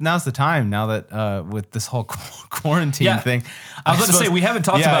now's the time. Now that with this whole quarantine thing, I was going to say we haven't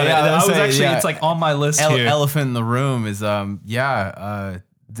talked about it. I was actually it's like on my list here. Elephant in the room is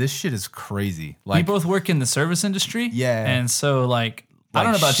this shit is crazy. Like we both work in the service industry. Yeah, and so like I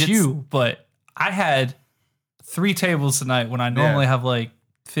don't know about you, but I had 3 tables tonight when I normally have like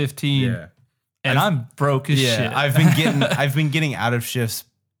 15. Yeah. And I'm broke as shit. I've been getting out of shifts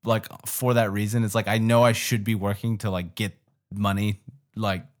like for that reason. It's like I know I should be working to like get money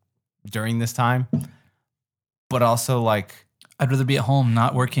like during this time, but also like I'd rather be at home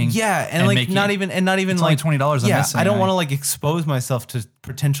not working. Yeah, and like not even like $20. Yeah, I don't want to like expose myself to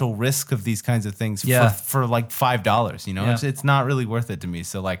potential risk of these kinds of things for like $5. You know, it's not really worth it to me.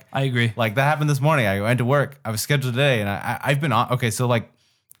 So like I agree. Like that happened this morning. I went to work. I was scheduled today, and I've been on. Okay, so like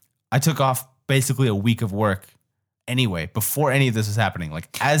I took off basically a week of work anyway before any of this was happening. Like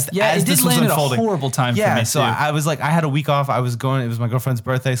as this was unfolding, a horrible time for me. So too. I was like, I had a week off. It was my girlfriend's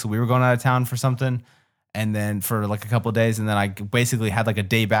birthday, so we were going out of town for something, and then for like a couple of days, and then I basically had like a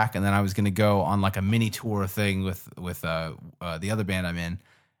day back, and then I was gonna go on like a mini tour thing with the other band I'm in,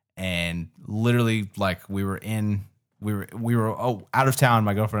 and literally like we were out of town.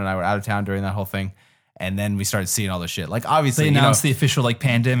 My girlfriend and I were out of town during that whole thing. And then we started seeing all this shit. Like obviously, they announced the official like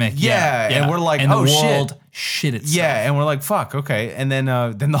pandemic. Yeah, and we're like, and oh the world shit itself. Yeah, and we're like, fuck, okay. And then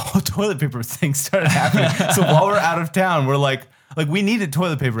the whole toilet paper thing started happening. So while we're out of town, we're like we needed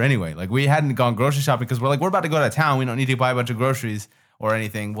toilet paper anyway. Like we hadn't gone grocery shopping because we're about to go out of town. We don't need to buy a bunch of groceries or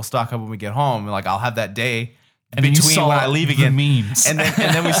anything. We'll stock up when we get home. And like I'll have that day and between when I leave again. Memes. And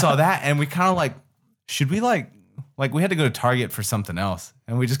then we saw that, and we kind of like, should we like we had to go to Target for something else,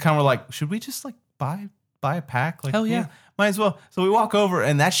 and we just kind of were like, should we just like buy a pack? Like, hell yeah. Might as well. So we walk over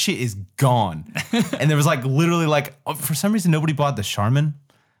and that shit is gone. And there was like literally like, for some reason, nobody bought the Charmin.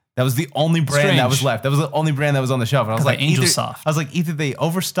 That was the only brand that was left. That was the only brand that was on the shelf. And I was like, Angel Soft. I was like, either they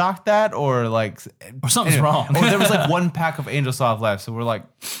overstocked that or something's wrong. Or there was like 1 pack of Angel Soft left. So we're like,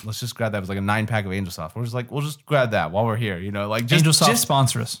 let's just grab that. It was like a 9 pack of Angel Soft. We're just like, we'll just grab that while we're here. You know, like Angel Soft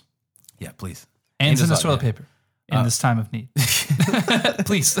sponsor us. Yeah, please. And send us toilet paper. In this time of need.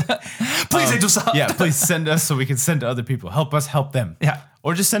 Please. Please, Angel Soft. Yeah, please send us so we can send to other people. Help us help them. Yeah.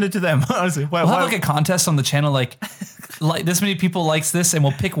 Or just send it to them. Honestly. We'll have like a contest on the channel, like this many people likes this, and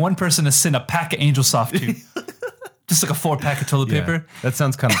we'll pick one person to send a pack of Angel Soft to. Just like a 4-pack of toilet paper. That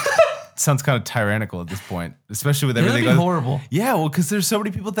sounds kind of tyrannical at this point, especially with everything. That'd be horrible. Yeah, well, because there's so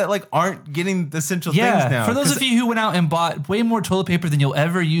many people that like aren't getting the essential things now. For those of you who went out and bought way more toilet paper than you'll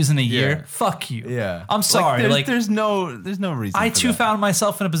ever use in a year, fuck you. Yeah, I'm sorry. There's no reason. I too found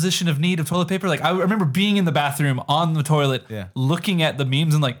myself in a position of need of toilet paper. Like I remember being in the bathroom on the toilet, looking at the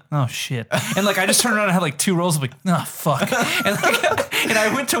memes and like, oh shit, and like I just turned around and had like 2 rolls. I'm like, oh fuck, and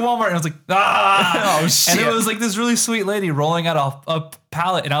I went to Walmart and I was like, oh shit, and it was like this really sweet lady rolling out a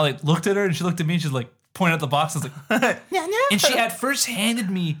pallet, and I like looked at her and she looked at me and she's like pointed at the box. I was like, and she at first handed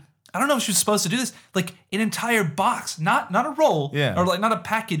me, I don't know if she was supposed to do this, like an entire box, not a roll, or like not a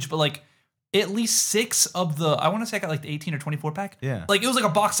package, but like at least 6 of the, I want to say I got like the 18 or 24 pack. Yeah. Like it was like a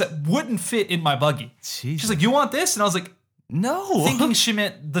box that wouldn't fit in my buggy. Jesus. She's like, you want this? And I was like, no. Thinking she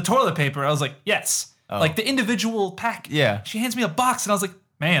meant the toilet paper. I was like, yes. Oh. Like the individual pack. Yeah. She hands me a box and I was like,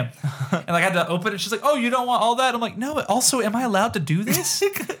 ma'am. And like I had to open it. She's like, oh, you don't want all that? I'm like, no, but also, am I allowed to do this?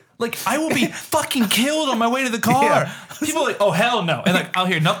 Like, I will be fucking killed on my way to the car. Yeah. People are like, oh, hell no. And like, I'll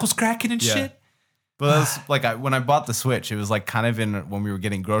hear knuckles cracking and shit. But that was like when I bought the Switch, it was like kind of when we were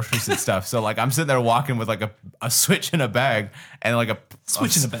getting groceries and stuff. So like I'm sitting there walking with like a Switch in a bag and like a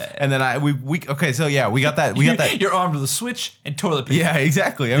Switch in a bag. And then we okay, so yeah, we got that. You're armed with a Switch and toilet paper. Yeah,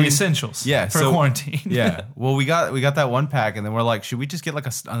 exactly. I mean, essentials. Yeah, for quarantine. Yeah. Well, we got that 1 pack, and then we're like, should we just get like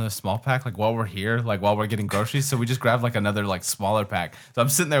a small pack like while we're here, like while we're getting groceries? So we just grabbed like another like smaller pack. So I'm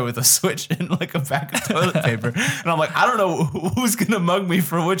sitting there with a Switch and like a pack of toilet paper, and I'm like, I don't know who's gonna mug me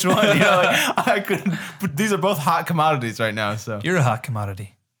for which one. You know, like I couldn't. But these are both hot commodities right now. So you're a hot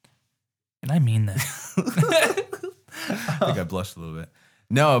commodity, and I mean that. I think I blushed a little bit.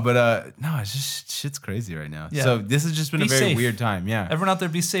 No, but no, it's just shit's crazy right now. Yeah. So this has just been a very weird time. Yeah. Everyone out there,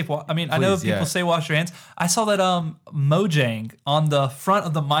 be safe. I mean, please, I know people say wash your hands. I saw that Mojang on the front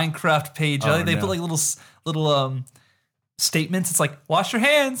of the Minecraft page. They put like little statements. It's like wash your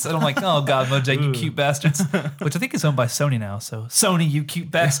hands, and I'm like, oh god, Mojang, you cute bastards. Which I think is owned by Sony now. So Sony, you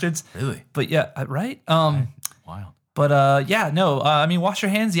cute bastards. Really? But yeah, right. Wild. But I mean, wash your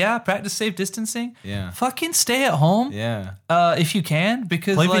hands. Yeah, practice safe distancing. Yeah, fucking stay at home. Yeah, if you can,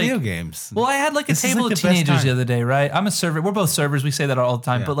 because play video games. Well, I had like a table of teenagers the other day. Right, I'm a server. We're both servers. We say that all the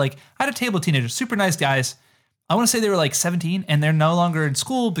time. Yeah. But like, I had a table of teenagers, super nice guys. I want to say they were like 17, and they're no longer in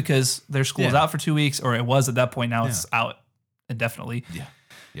school because their school is out for 2 weeks, or it was at that point. Now it's out. indefinitely. Yeah.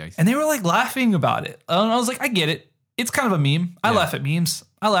 Yikes. And they were like laughing about it. And I was like, I get it. It's kind of a meme. I laugh at memes.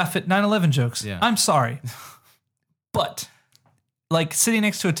 I laugh at 9/11 jokes. Yeah. I'm sorry. But like sitting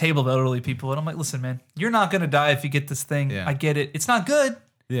next to a table of elderly people, and I'm like, listen, man, you're not going to die if you get this thing. Yeah. I get it. It's not good,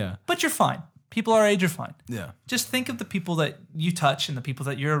 Yeah. but you're fine. People our age are fine. Yeah. Just think of the people that you touch and the people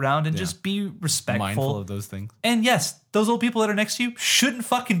that you're around and just be respectful. Mindful of those things. And yes, those old people that are next to you shouldn't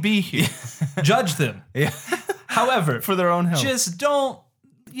fucking be here. Judge them. Yeah. However, For their own health. just don't,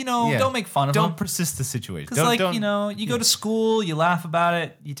 don't make fun of them. Don't persist the situation. Because, Don't, you go to school, you laugh about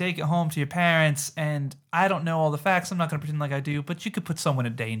it, you take it home to your parents, and I don't know all the facts. I'm not going to pretend like I do, but you could put someone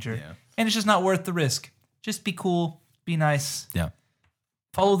in danger. Yeah. And it's just not worth the risk. Just be cool, be nice, Yeah.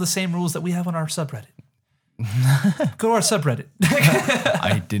 follow the same rules that we have on our subreddit. Go to our subreddit.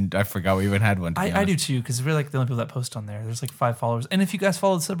 I forgot we even had one. I do too, because we're like the only people that post on there. There's like 5 followers. And if you guys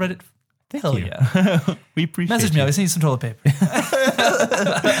follow the subreddit, hell yeah. We appreciate Message me. I just need some toilet paper.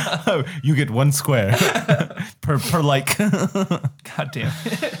 You get 1 square per like. God damn.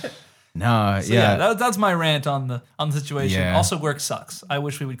 No, So yeah. that's my rant on the situation. Yeah. Also, work sucks. I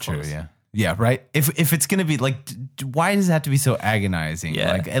wish we would close. True, yeah. Yeah, right. If it's gonna be like, why does it have to be so agonizing?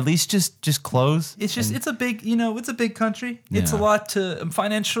 Yeah. Like, at least just close. It's just it's a big it's a big country. It's a Yeah. lot to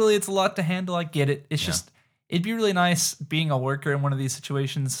financially. It's a lot to handle. I get it. It's just it'd be really nice being a worker in one of these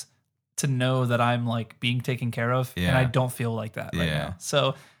situations to know that I'm like being taken care of, and Yeah. I don't feel like that right Yeah. now.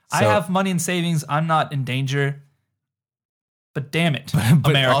 So I So- have money in savings. I'm not in danger. But damn it,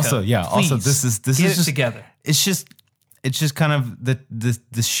 But America! also, yeah. Also, please this get is it just together. it's just kind of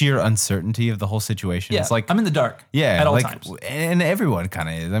the sheer uncertainty of the whole situation. Yeah, It's like I'm in the dark. yeah, at all like, times. and everyone kind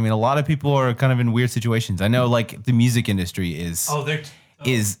of is. I mean, a lot of people are kind of in weird situations. I know, like the music industry is They're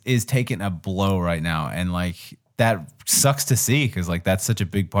is taking a blow right now, and like that sucks to see because like that's such a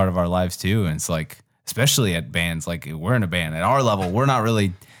big part of our lives too. And it's like, especially at bands, like we're in a band at our level, we're not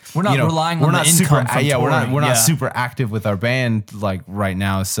really. We're not relying on the super, income from yeah, we're touring, not yeah. super active with our band like right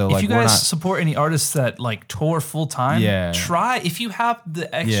now. So If like you we're guys not. support any artists that like tour full time, Yeah. try if you have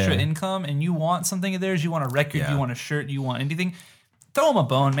the extra Yeah. income and you want something of theirs, you want a record, Yeah. you want a shirt, you want anything, throw them a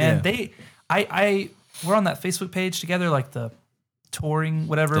bone, man. Yeah. We're on that Facebook page together, like the touring,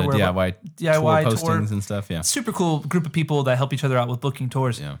 whatever. The where DIY, DIY tour tour. postings and stuff. Yeah, Super cool group of people that help each other out with booking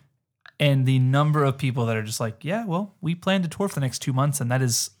tours. yeah, And the number of people that are just like, yeah, well, we plan to tour for the next 2 months and that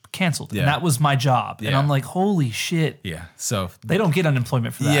is canceled. Yeah. And that was my job. And Yeah. I'm like, holy shit. yeah. So They don't get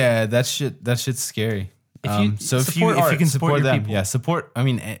unemployment for that. yeah, that shit's scary. If you So if support you art, can support support your them, people. yeah, support. I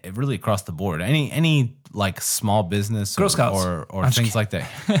mean, really across the board. Any like small business Girl Scouts. or I'm just things like that.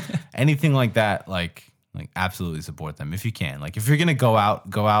 Anything like that, like absolutely support them if you can. Like if you're gonna go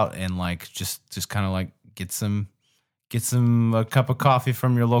out and like just kind of like get a cup of coffee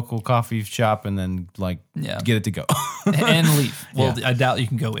from your local coffee shop and then like Yeah. get it to go. And leave. Well, Yeah. I doubt you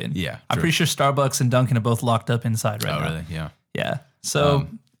can go in. Yeah, I'm true. pretty sure Starbucks and Dunkin' are both locked up inside right Oh now. really? Yeah. Yeah. So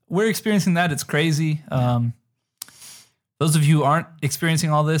we're experiencing that. It's crazy. Those of you who aren't experiencing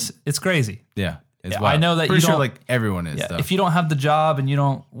all this, it's crazy. Yeah. It's Yeah, wild. I know that Pretty you sure don't- like everyone is Yeah. though. If you don't have the job and you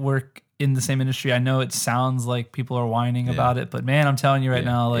don't work in the same industry, I know it sounds like people are whining about it, but man, I'm telling you right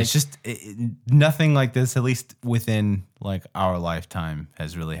now, like it's just nothing like this, at least within like our lifetime,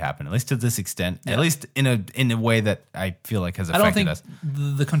 has really happened. At least to this extent. At least in a way that I feel like has I affected don't us.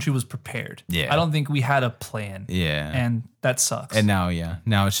 think the country was prepared. Yeah. I don't think we had a plan. Yeah. And that sucks. And now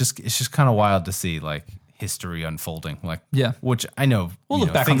it's just kind of wild to see like history unfolding. Like Yeah. which I know we'll you look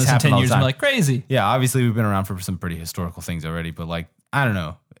know, back on things this in happen 10 all the years and be time. like, crazy. Yeah, obviously we've been around for some pretty historical things already, but like I don't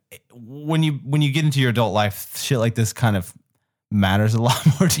know. When you get into your adult life, shit like this kind of matters a lot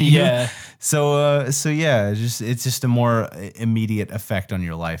more to you. Yeah. So yeah, it's just a more immediate effect on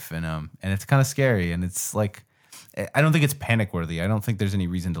your life, and it's kind of scary, and it's like I don't think it's panic worthy. I don't think there's any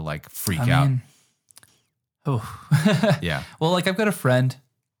reason to like freak out. Yeah. Well, like I've got a friend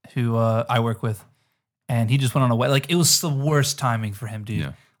who I work with, and he just went on a wedding. Like it was the worst timing for him, dude.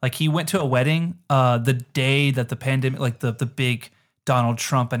 Yeah. Like he went to a wedding the day that the pandemic, like the big Donald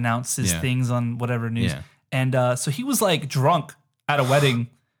Trump announced his Yeah. things on whatever news, Yeah. and so he was like drunk at a wedding,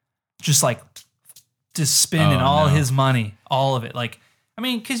 just spending Oh, all no. his money, all of it. Like I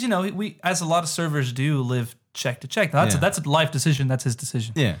mean, because we as a lot of servers do live check to check. Now, Yeah. that's a life decision. That's his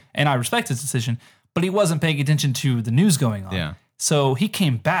decision. Yeah. And I respect his decision, but he wasn't paying attention to the news going on. Yeah. So he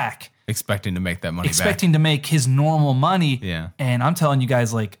came back Expecting to make that money expecting to make his normal money. Yeah. And I'm telling you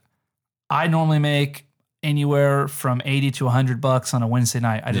guys, like, I normally make anywhere from 80 to $100 on a Wednesday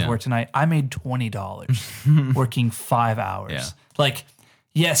night. I just Yeah. worked tonight. I made $20 working 5 hours. Yeah. Like,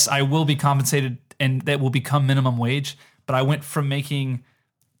 yes, I will be compensated and that will become minimum wage, but I went from making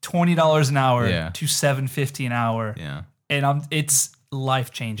 $20 an hour Yeah. to $7.50 an hour. Yeah. and it's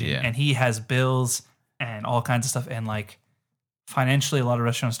life changing. Yeah. And he has bills and all kinds of stuff. And like financially, a lot of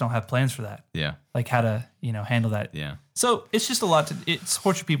restaurants don't have plans for that. Yeah. Like how to, handle that. Yeah. So it's just a lot to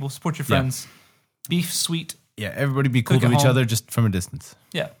support your people, support your friends, be sweet. Yeah. Everybody be cool Cook to at each home. other just from a distance.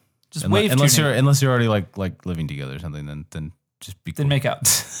 Yeah. Just wave to unless your neighbor. unless you're already like living together or something, then just be cool. Then make out.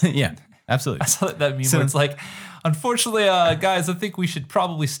 Yeah. Absolutely. I saw that meme So- where it's like, unfortunately, guys, I think we should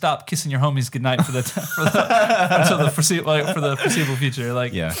probably stop kissing your homies goodnight for the foreseeable future.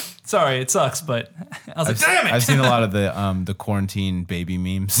 Like, Yeah. sorry, it sucks, but I was like, damn it! I've seen a lot of the quarantine baby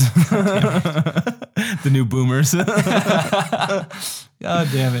memes. The new boomers. God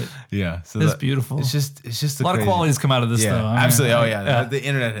damn it! Yeah. So It's beautiful. It's just A lot of qualities come out of this, Yeah. though. Absolutely. Oh yeah. The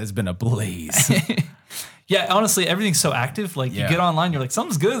internet has been ablaze. Yeah, honestly, everything's so active. Like, you Yeah. get online, you're like,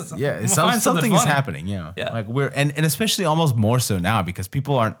 something's good. Yeah, I'm gonna find something is funny. happening. Yeah, Yeah. like and especially almost more so now because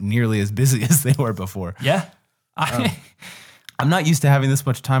people aren't nearly as busy as they were before. Yeah. I'm not used to having this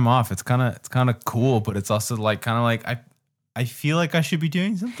much time off. It's kind of cool, but it's also like I feel like I should be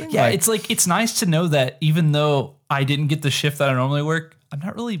doing something. Yeah, like, it's nice to know that even though I didn't get the shift that I normally work, I'm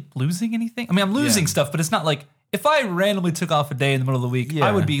not really losing anything. I mean, I'm losing stuff, but it's not like if I randomly took off a day in the middle of the week, Yeah.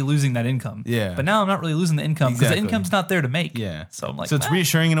 I would be losing that income. Yeah. But now I'm not really losing the income because Exactly. the income's not there to make. yeah. So I'm like, so it's "Ah,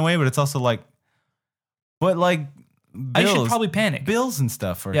 reassuring in a way, but it's also like, but like I should bills, probably panic. bills and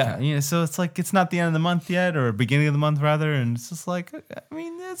stuff. Are Yeah. so it's like it's not the end of the month yet, or beginning of the month rather, and it's just like I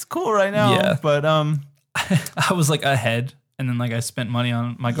mean it's cool right now. Yeah. But I was like ahead. And then like I spent money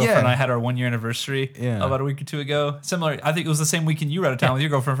on my girlfriend Yeah. and I had our 1 year anniversary Yeah. about a week or two ago. Similar, I think it was the same weekend you were out of town with your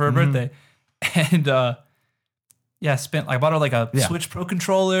girlfriend for her Mm-hmm. birthday. And I bought her like a Yeah. Switch Pro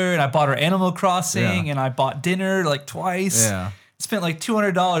controller and I bought her Animal Crossing Yeah. and I bought dinner like twice. yeah, Spent like $200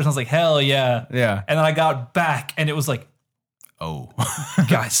 and I was like, hell yeah. yeah. And then I got back and it was like, Oh,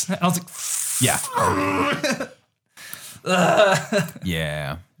 guys. And I was like, yeah,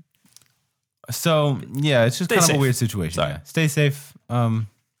 yeah. So yeah, it's just Stay kind safe. of a weird situation. Sorry. Yeah. Stay safe.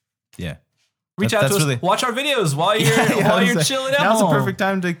 Yeah. reach out That's to us. really- Watch our videos while you're chilling at Now's home. the perfect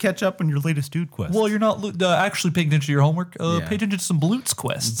time to catch up on your latest dude quest. Well, you're not actually paying attention to your homework. Yeah. Pay attention to some Blutz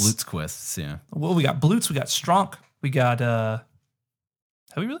quests. Blutz quests. Yeah. Well, we got Blutz, we got Stronk, we got have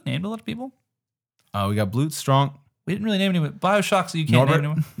we really named a lot of people? We got Blutz, Strong. We didn't really name anyone. Bioshock, so you can't Norbert.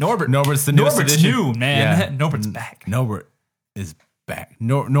 name anyone. Norbert. Norbert's the newest Norbert's addition. new, man. Yeah. Norbert's back. Norbert is back.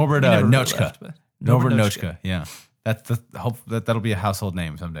 Norbert He never really Nochka. left, but- Norbert Nochka. Nochka. Yeah. That's the hope that'll be a household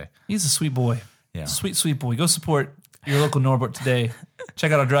name someday. He's a sweet boy. Yeah. Sweet, sweet boy. Go support your local Norbert today.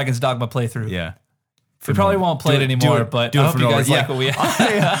 Check out our Dragon's Dogma playthrough. Yeah. We probably won't play it anymore, but I hope you guys like what we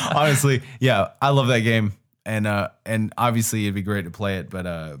have. Honestly, yeah, I love that game, and obviously it'd be great to play it, but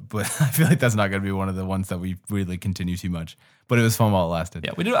I feel like that's not going to be one of the ones that we really continue too much. But it was fun while it lasted.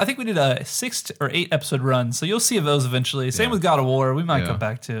 Yeah, we did. I think we did a 6 or 8 episode run, so you'll see those eventually. Same Yeah. with God of War. We might Yeah. come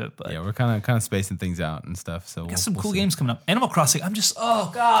back to it, but Yeah, we're kind of spacing things out and stuff. So got some cool games coming up. Animal Crossing. I'm just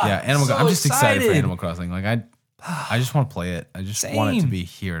I'm just excited for Animal Crossing. Like I just want to play it. I just want it to Same. be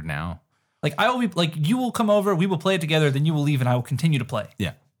here now. Like I will be like you will come over, we will play it together, then you will leave and I will continue to play.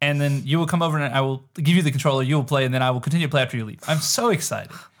 Yeah. And then you will come over and I will give you the controller, you will play, and then I will continue to play after you leave. I'm so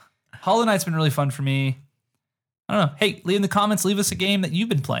excited. Hollow Knight's been really fun for me. I don't know. Hey, leave in the comments, leave us a game that you've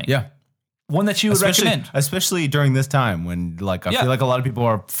been playing. Yeah. One that you would recommend. Especially during this time when like I Yeah. feel like a lot of people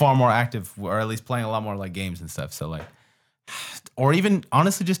are far more active or at least playing a lot more like games and stuff. So like, or even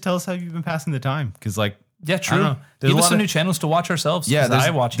honestly, just tell us how you've been passing the time. Cause like, Yeah, I true. don't know. There's Give a us lot some of- new channels to watch ourselves. yeah, 'cause I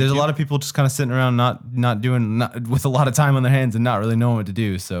watch there's a YouTube. lot of people just kind of sitting around not doing with a lot of time on their hands and not really knowing what to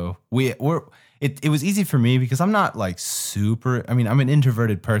do. So it was easy for me because I'm not like super. I mean, I'm an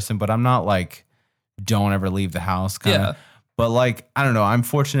introverted person, but I'm not like don't ever leave the house kind of. Yeah. But like I don't know. I'm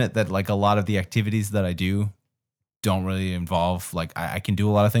fortunate that like a lot of the activities that I do don't really involve like I can do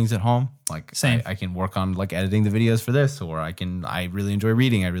a lot of things at home. Like Same. I can work on like editing the videos for this, or I really enjoy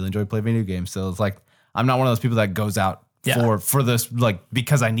reading. I really enjoy playing video games. So it's like I'm not one of those people that goes out Yeah. for this like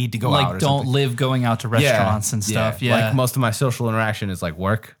because I need to go out. like Or don't something. live going out to restaurants and stuff. Yeah. Like most of my social interaction is like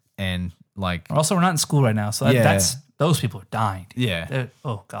work and like Also, we're not in school right now, so Yeah. that's those people are dying. Dude. yeah.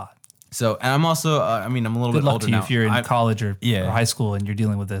 Oh God. So and I'm also I mean I'm a little Good bit luck older to you now. if you're in college or high school and you're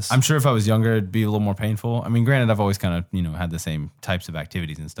dealing with this. I'm sure if I was younger, it'd be a little more painful. I mean, granted, I've always kind of had the same types of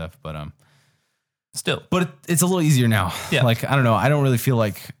activities and stuff, but Still, it's a little easier now. Yeah. Like I don't know, I don't really feel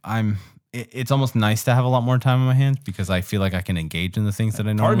like it's almost nice to have a lot more time on my hands because I feel like I can engage in the things that I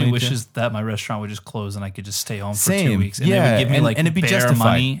part of normally me do. wishes that my restaurant would just close and I could just stay home for Same. 2 weeks. And they Yeah, would give me and- like and it'd be bare justified.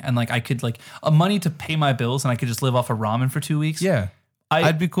 money and like I could like a money to pay my bills and I could just live off of ramen for 2 weeks. Yeah,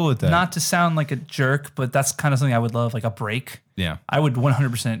 I'd be cool with that. Not to sound like a jerk, but that's kind of something I would love, like a break. yeah. I would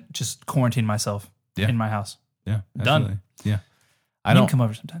 100% just quarantine myself Yeah. in my house. Yeah. Done. Absolutely. Yeah. I You don't. can come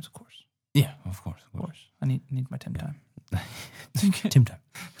over sometimes, of course. Yeah. Of course. Of course. I need my Tim time. Tim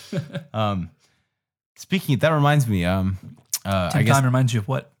time. Speaking, that reminds me. I Tim guess. time reminds you of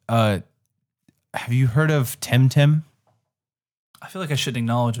what? Have you heard of Temtem? I feel like I should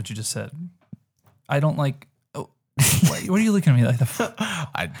acknowledge what you just said. I don't like. Oh, what are you looking at me like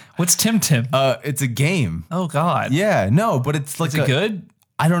that? What's Tim Tim? It's a game. Oh God. Yeah. No, but it's like Is it good?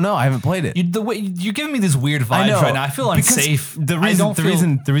 I don't know. I haven't played it. The way you're giving me these weird vibes right now. I feel because unsafe. The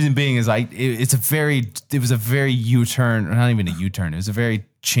reason being is it was a very U-turn, or not even a U-turn. It was a very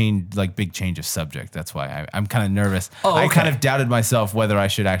big change of subject. That's why I'm kind of nervous. Oh, okay. I kind of doubted myself whether I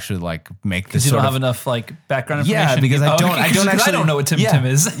should actually like make this. Because you don't have enough like background information. Yeah, because I don't know what Tim Tim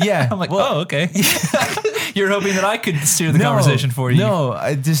is. Yeah, I'm like, oh, okay. You're hoping that I could steer the conversation for you. No,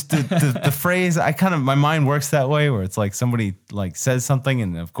 I just the phrase. My mind works that way, where it's like somebody like says something,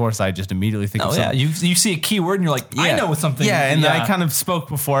 and of course I just immediately think of Oh something. yeah, you see a keyword and you're like, I know something. Yeah, and I kind of spoke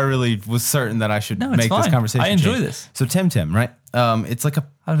before I really was certain that I should No, it's make this fine. conversation. I enjoy change. this. So Temtem, right? It's like I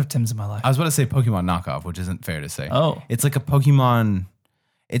don't have Tims in my life. I was about to say Pokemon knockoff, which isn't fair to say. Oh. It's like a Pokemon.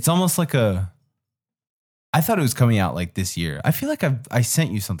 It's almost like I thought it was coming out like this year. I feel like I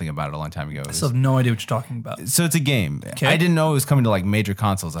sent you something about it a long time ago. I still have no idea what you're talking about. So it's a game. Okay. I didn't know it was coming to like major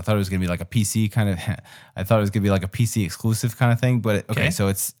consoles. I thought it was gonna be like a PC kind of. I thought it was gonna be like a PC exclusive kind of thing. But okay, so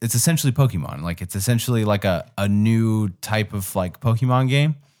it's essentially Pokemon. Like it's essentially like a new type of like Pokemon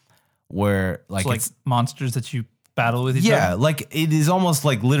game where like Like it's monsters that you battle with each other. yeah, like it is almost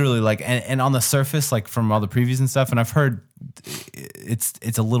like literally like and on the surface like from all the previews and stuff. And I've heard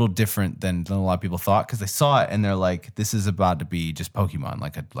it's a little different than a lot of people thought because they saw it and they're like, this is about to be just Pokemon,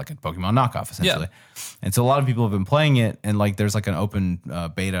 like a Pokemon knockoff essentially. Yeah. And so a lot of people have been playing it, and like there's like an open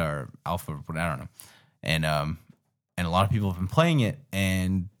beta or alpha, I don't know, and a lot of people have been playing it,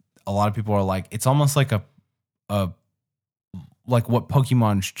 and a lot of people are like, it's almost like a like what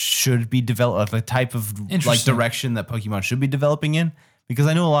Pokemon should be developed, like the type of like direction that Pokemon should be developing in. Because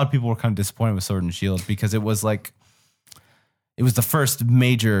I know a lot of people were kind of disappointed with Sword and Shield because it was like. It was the first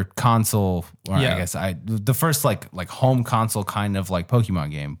major console, or I guess the first like home console kind of like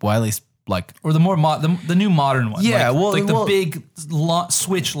Pokemon game. Well, at least like or the more the new modern one. Yeah, like the big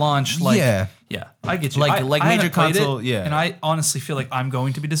Switch launch. Like, yeah, I get you. Like I major haven't played console. it, Yeah, and I honestly feel like I'm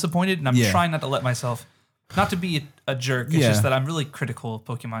going to be disappointed, and I'm trying not to let myself. Not to be a jerk, it's just that I'm really critical of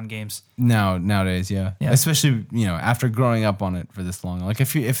Pokemon games. Nowadays, yeah. Especially, after growing up on it for this long. Like I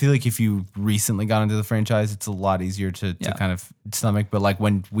feel like if you recently got into the franchise, it's a lot easier to kind of stomach. But like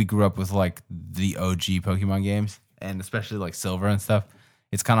when we grew up with like the OG Pokemon games, and especially like Silver and stuff,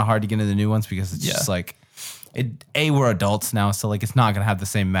 it's kind of hard to get into the new ones because it's just like we're adults now, so like it's not gonna have the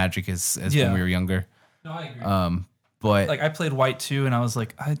same magic as when we were younger. No, I agree. But like I played White 2 and I was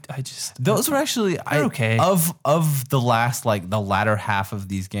like, I just those were actually okay. Of the last like the latter half of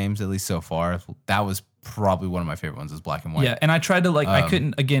these games, at least so far, that was probably one of my favorite ones is Black and White. Yeah, and I tried to like I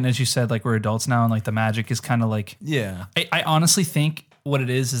couldn't, again, as you said, like we're adults now and like the magic is kind of like I honestly think what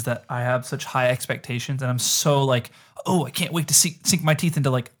it is that I have such high expectations and I'm so like, oh, I can't wait to sink my teeth into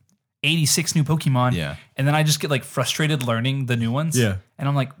like 86 new Pokemon. Yeah. And then I just get like frustrated learning the new ones. Yeah. And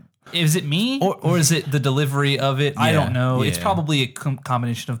I'm like, is it me or is it the delivery of it? I don't know. Yeah. It's probably a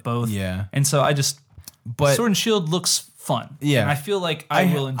combination of both. Yeah. And so but Sword and Shield looks fun. Yeah. And I feel like I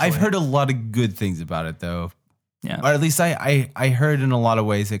will enjoy I've it. heard a lot of good things about it though. Yeah. Or at least I heard in a lot of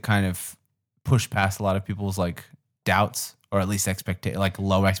ways it kind of pushed past a lot of people's like doubts or at least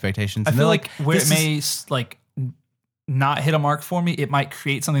low expectations. I feel like where it may like not hit a mark for me, it might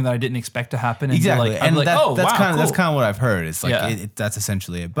create something that I didn't expect to happen. And exactly, and that's kind cool. of what I've heard. It's like that's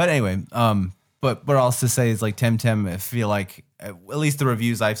essentially it. But anyway, but what else to say is like Temtem. I feel like at least the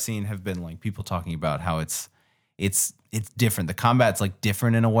reviews I've seen have been like people talking about how it's different. The combat's like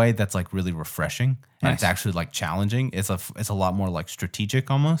different in a way that's like really refreshing, and it's actually like challenging. It's a lot more like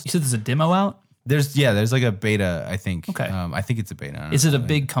strategic almost. You said there's a demo out. There's like a beta. I think. Okay. I think it's a beta. Is it a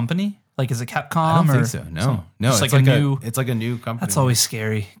big company? Like, is it Capcom? I don't think so. No. It's It's like a new company. That's always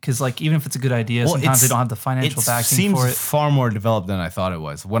scary because, like, even if it's a good idea, sometimes they don't have the financial backing for it. It seems far more developed than I thought it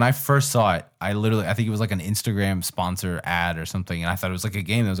was. When I first saw it, I think it was like an Instagram sponsor ad or something, and I thought it was like a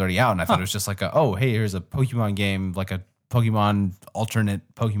game that was already out, and I thought it was just like hey, here's a Pokemon game, like a Pokemon alternate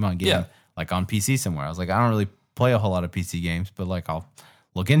Pokemon game, like on PC somewhere. I was like, I don't really play a whole lot of PC games, but like I'll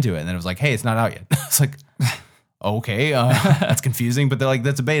look into it, and then it was like, hey, it's not out yet. It's like. Okay, that's confusing, but they're like,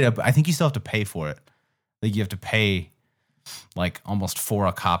 that's a beta. But I think you still have to pay for it. Like you have to pay like almost for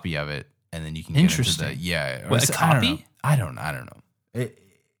a copy of it, and then you can get into the What, a copy? I don't know.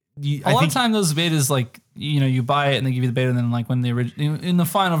 A lot of time those betas, like, you buy it and they give you the beta, and then like when in the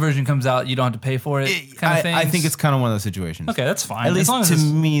final version comes out, you don't have to pay for it. Kind of thing. I think it's kind of one of those situations. Okay, that's fine. At least to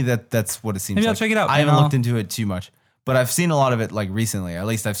me, that's what it seems. Maybe like. I'll check it out. I haven't looked into it too much, but I've seen a lot of it like recently. At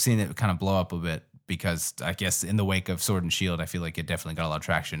least I've seen it kind of blow up a bit because I guess in the wake of Sword and Shield, I feel like it definitely got a lot of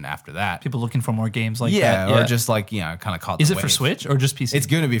traction after that. People looking for more games like that. Yeah, or just like kind of caught. Is the it wave. for Switch or just PC? It's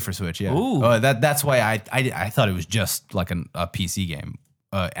going to be for Switch. Yeah. Ooh. That's why I thought it was just like a PC game,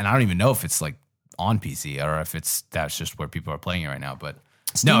 and I don't even know if it's like on PC or if that's just where people are playing it right now. But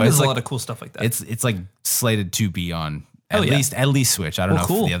Steam no, does it's a like, lot of cool stuff like that. It's like slated to be on at least Switch. I don't know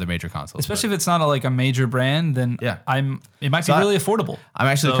cool. if the other major consoles, especially if it's not like a major brand. Then it might be really affordable. I'm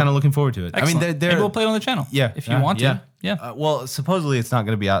actually kind of looking forward to it. Excellent. I mean, maybe we'll play it on the channel. Yeah, if you want to. Yeah. Well, supposedly it's not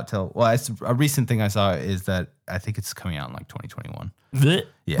going to be out till. Well, a recent thing I saw is that I think it's coming out in like 2021.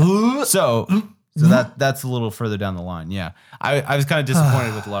 Yeah. So that's a little further down the line. Yeah. I was kind of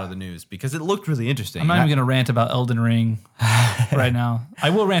disappointed with a lot of the news because it looked really interesting. I'm not even going to rant about Elden Ring right now. I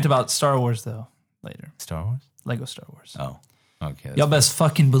will rant about Star Wars though later. Star Wars? Lego Star Wars. Oh. Okay. Y'all best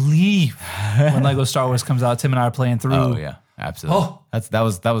fucking believe when Lego Star Wars comes out, Tim and I are playing through. Oh yeah, absolutely. That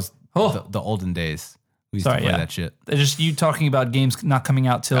was the olden days. We used to play that shit. Just you talking about games not coming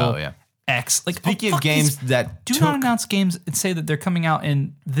out till X. Like speaking of games that do not announce games and say that they're coming out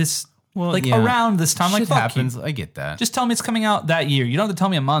in this around this time. Shit like happens. I get that. Just tell me it's coming out that year. You don't have to tell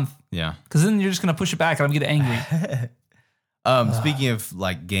me a month. Yeah, because then you're just gonna push it back and I'm getting angry. Speaking of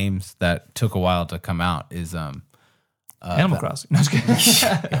like games that took a while to come out is Animal Crossing. No, I was kidding.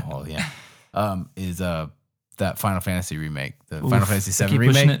 Is that Final Fantasy remake, the Final Fantasy VII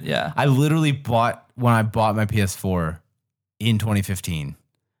remake? It, yeah, I literally when I bought my PS4 in 2015.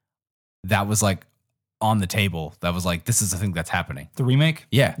 That was like on the table. That was like, this is the thing that's happening. The remake?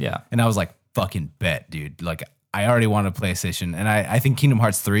 Yeah. Yeah. And I was like, fucking bet, dude. Like, I already wanted a PlayStation. And I think Kingdom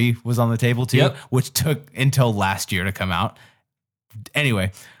Hearts 3 was on the table too, which took until last year to come out.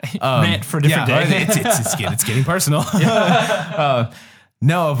 Anyway. Rant for a different day. It's getting personal.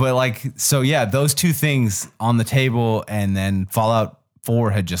 No, but like, so yeah, those two things on the table, and then Fallout 4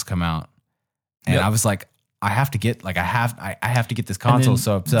 had just come out. And I was like, I have to get this console.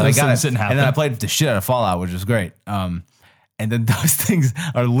 So I got it. And then I played the shit out of Fallout, which was great. And then those things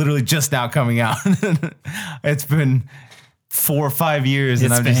are literally just now coming out. It's been 4 or 5 years,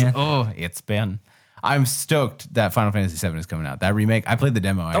 and it's been. I'm stoked that Final Fantasy VII is coming out. That remake, I played the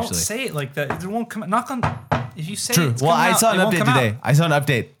demo actually. Don't say it like that. It won't come. Knock on. If you say true. It's well, I saw an update today. Out. I saw an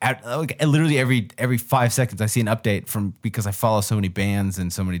update. Literally every 5 seconds, I see an update because I follow so many bands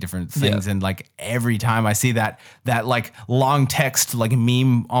and so many different things, and like every time I see that like long text, like a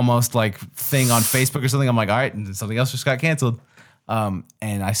meme almost like thing on Facebook or something, I'm like, all right, and something else just got canceled. And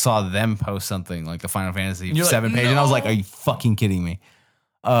I saw them post something like the Final Fantasy VII page, and I was like, are you fucking kidding me?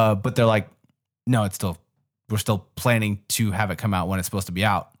 But they're like, no, we're still planning to have it come out when it's supposed to be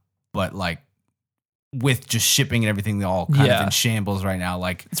out, but like with just shipping and everything, they're all kind of in shambles right now.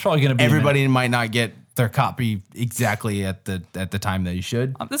 Like it's probably going to be everybody might not get their copy exactly at the time that you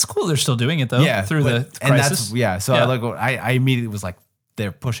should. That's cool. They're still doing it though. Through the crisis. So I immediately was like,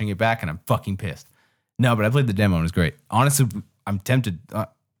 they're pushing it back, and I'm fucking pissed. No, but I played the demo and it was great. Honestly, I'm tempted to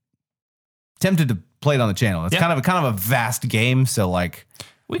play it on the channel. It's kind of a vast game, so like.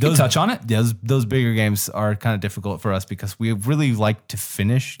 We can touch on it. Those bigger games are kind of difficult for us because we really like to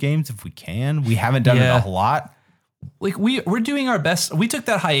finish games if we can. We haven't done it a lot. Like we're doing our best. We took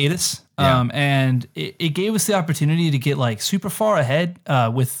that hiatus, and it gave us the opportunity to get like super far ahead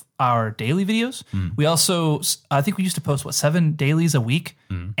with our daily videos. We also, I think we used to post 7 dailies a week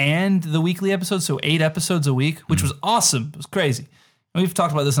and the weekly episodes, so 8 episodes a week, which was awesome. It was crazy. And we've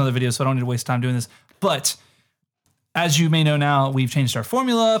talked about this in other videos, so I don't need to waste time doing this. But as you may know now, we've changed our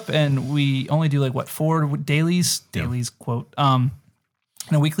formula up, and we only do like 4 dailies, quote, in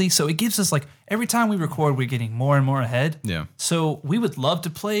a weekly. So it gives us like every time we record, we're getting more and more ahead. Yeah. So we would love to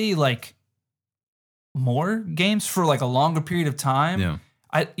play like more games for like a longer period of time. Yeah.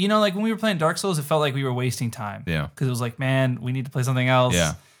 Like when we were playing Dark Souls, it felt like we were wasting time. Yeah. Because it was like, man, we need to play something else.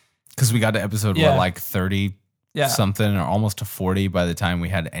 Yeah. Because we got to episode 30 something or almost to 40 by the time we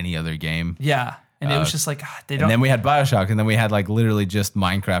had any other game. Yeah. And it was just like, they don't. And then we had BioShock, and then we had like literally just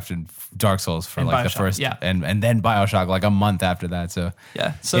Minecraft and Dark Souls for like the first, and then BioShock like a month after that. So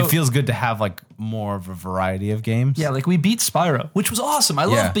it feels good to have like more of a variety of games. Yeah, like we beat Spyro, which was awesome. I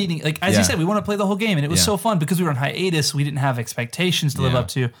love beating, like as you said, we want to play the whole game, and it was so fun because we were on hiatus. We didn't have expectations to live up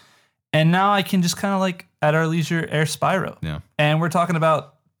to, and now I can just kind of like at our leisure air Spyro. Yeah, and we're talking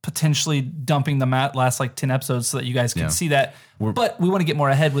about potentially dumping the last like 10 episodes so that you guys can see that. But we want to get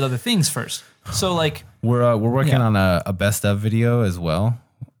more ahead with other things first. So like we're working on a best of video as well.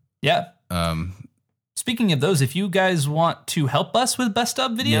 Yeah. Um, Speaking of those, if you guys want to help us with best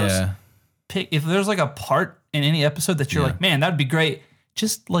of videos, yeah, pick if there's like a part in any episode that you're Yeah. like, man, that'd be great.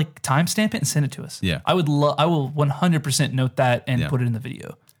 Just like timestamp it and send it to us. Yeah. I will 100% note that and Yeah. put it in the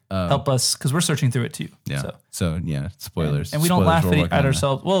video. Help us because we're searching through it too. yeah. So, Spoilers. and we don't Spoilers, laugh we're working at on that.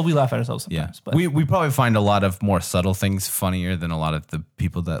 ourselves. Well, we laugh at ourselves Yeah, sometimes. But we probably find a lot of more subtle things funnier than a lot of the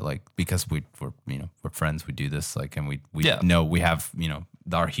people that like, because we're friends. We do this like, and we Yeah. know we have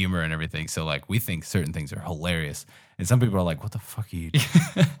our humor and everything. So like, we think certain things are hilarious, and some people are like, "What the fuck are you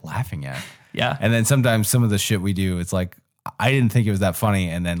laughing at?" yeah. And then sometimes some of the shit we do, it's like, I didn't think it was that funny,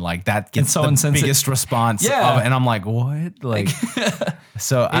 and then like that gets someone the sends it. biggest response. Yeah. And I'm like, what? Like,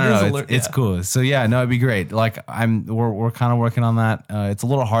 so I It don't is know. alert- It's yeah. cool. So yeah, no, it'd be great. Like we're kind of working on that. It's a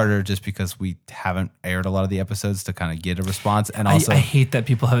little harder just because we haven't aired a lot of the episodes to kind of get a response, and also I hate that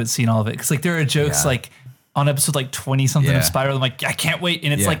people haven't seen all of it because like there are jokes Yeah. like on episode like 20 something Yeah. of Spiral. I'm like, I can't wait,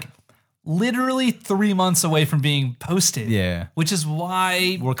 and it's Yeah. like literally 3 months away from being posted. Yeah. which is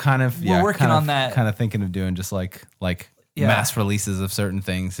why we're kind of We're working kind of- on that. Kind of thinking of doing just like Yeah. mass releases of certain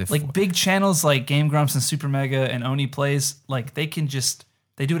things. If like big channels like Game Grumps and Super Mega and Oni Plays, like they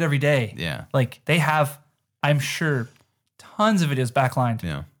do it every day. Yeah. Like they have, I'm sure, tons of videos backlined,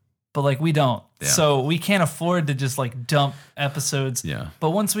 yeah, but like we don't. Yeah. So we can't afford to just like dump episodes. Yeah. But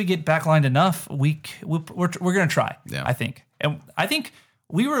once we get backlined enough, we're going to try, Yeah. I think. And I think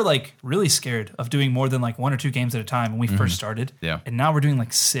we were like really scared of doing more than like 1 or 2 games at a time when we first started. Yeah. And now we're doing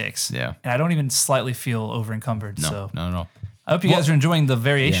like 6. Yeah. And I don't even slightly feel over encumbered. no, So no. I hope you guys are enjoying the Yeah.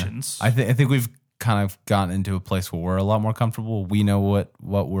 variations. I think we've kind of gotten into a place where we're a lot more comfortable. We know what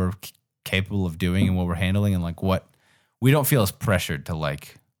we're capable of doing and what we're handling, and like what we don't feel as pressured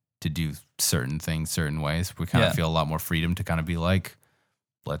to do certain things certain ways. We kind Yeah. of feel a lot more freedom to kind of be like,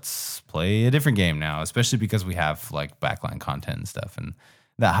 let's play a different game now, especially because we have like backline content and stuff. And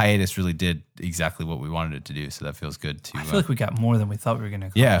that hiatus really did exactly what we wanted it to do. So that feels good to I feel like we got more than we thought we were going to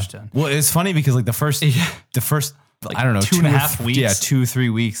accomplish yeah. done. Well, it's funny because like the first Like I don't know, 2.5 weeks? Yeah,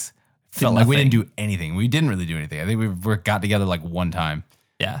 2-3 weeks. Felt like we nothing. didn't do anything. We didn't really do anything. I think we got together like one time,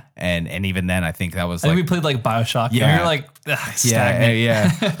 Yeah. and even then, I think that was I think like we played like Bioshock. Yeah. And we were like, stagnant.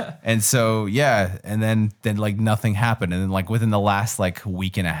 yeah. And so and then like nothing happened, and then like within the last like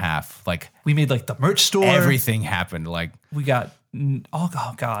week and a half, like We made like the merch store. everything happened. Like We got, oh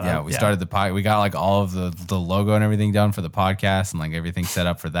God. yeah, we started the podcast. We got like all of the logo and everything done for the podcast, and like everything set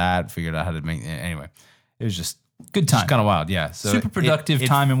up for that. Figured out how to make anyway. It was just Good time. kind of wild. Yeah, so Super productive it-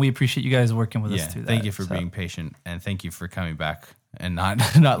 time, and we appreciate you guys working with Yeah, us through that. thank you for So, being patient, and thank you for coming back and not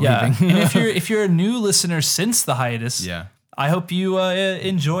yeah. leaving. And if you're a new listener since the hiatus, Yeah. I hope you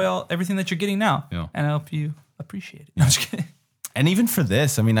enjoy everything that you're getting now, Yeah. and I hope you appreciate it. No, I'm just kidding. And even for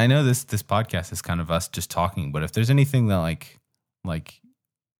this, I mean, I know this podcast is kind of us just talking, but if there's anything that like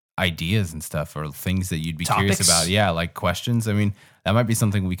ideas and stuff or things that you'd be curious Topics? about, yeah, like questions, I mean, that might be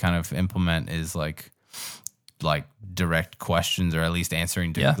something we kind of implement is like direct questions, or at least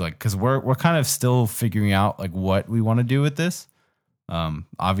answering to Yeah. like, because we're kind of still figuring out like what we want to do with this.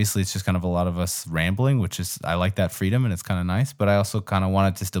 Obviously it's just kind of a lot of us rambling, which is, I like that freedom and it's kind of nice, but I also kind of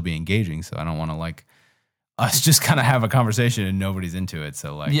want it to still be engaging. So I don't want to like us just kind of have a conversation and nobody's into it.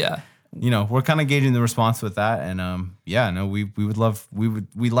 So like, Yeah. we're kind of gauging the response with that. And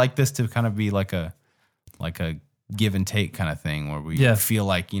we like this to kind of be like a give and take kind of thing where we Yeah. feel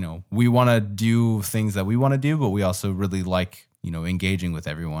like, we want to do things that we want to do, but we also really like, engaging with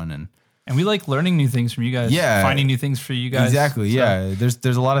everyone. And we like learning new things from you guys. Yeah. Finding new things for you guys. exactly. So, Yeah.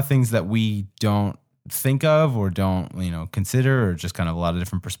 There's a lot of things that we don't think of or don't, consider, or just kind of a lot of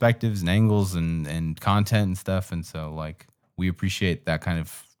different perspectives and angles and content and stuff. And so like, we appreciate that kind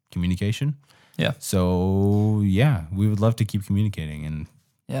of communication. Yeah. So yeah, we would love to keep communicating. And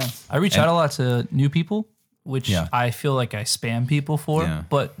Yeah. I reach out a lot to new people, which Yeah. I feel like I spam people for, Yeah.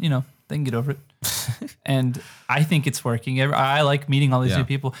 but they can get over it. And I think it's working. I like meeting all these Yeah. new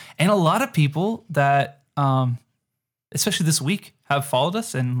people, and a lot of people that, especially this week, have followed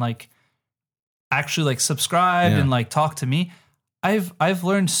us and like actually like subscribed Yeah. and like talked to me. I've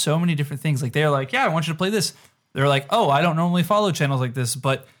learned so many different things. Like they're like, yeah, I want you to play this. They're like, oh, I don't normally follow channels like this,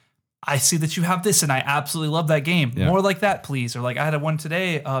 but I see that you have this and I absolutely love that game. Yeah. More like that, please. Or like I had one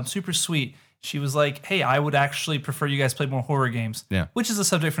today, super sweet. She was like, hey, I would actually prefer you guys play more horror games. Yeah. Which is a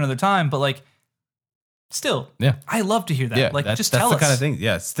subject for another time, but like still, Yeah. I love to hear that. yeah, Like that's just tell the us. kind of thing.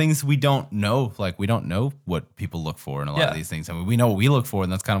 Yeah. It's things we don't know. Like we don't know what people look for in a lot Yeah. of these things. I mean, we know what we look for,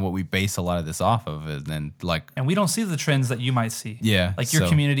 and that's kind of what we base a lot of this off of. And then like, And we don't see the trends that you might see. yeah, Like your so-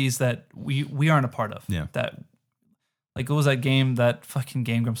 communities that we aren't a part of. Yeah. That like what was that game that fucking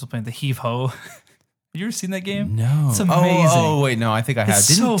Game Grumps was playing? The Heave Ho. You ever seen that game? No. It's amazing. Oh, wait, no, I think I have. It's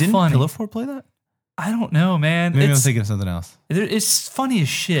Didn't so funny. Pillow Fort play that? I don't know, man. Maybe I'm thinking of something else. It's funny as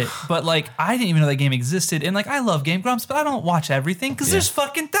shit, but like I didn't even know that game existed. And like I love Game Grumps, but I don't watch everything because there's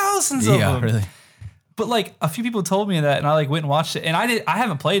fucking thousands of them. Really. But like a few people told me that, and I like went and watched it, and I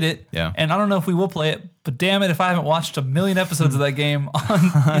haven't played it. Yeah. And I don't know if we will play it, but damn it, if I haven't watched a million episodes of that game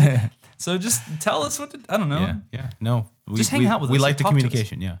on. So just tell us what to, I don't know. Yeah. No. Just hang out with us. We like the Talk to us.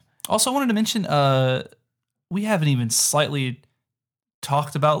 communication. Yeah. Also, I wanted to mention, we haven't even slightly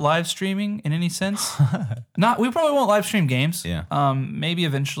talked about live streaming in any sense. We probably won't live stream games. Yeah. Maybe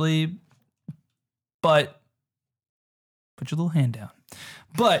eventually, but put your little hand down.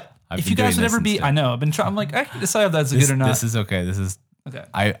 But if you guys would ever be, I know I've been trying. I'm like I can decide if that's good or not. This is okay. This is okay.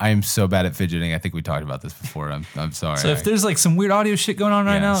 I am so bad at fidgeting. I think we talked about this before. I'm sorry. So if there's like some weird audio shit going on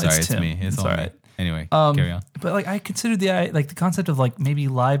right now, sorry, it's Tim. me. It's all right. Anyway, Um, carry on. But like I considered the concept of like maybe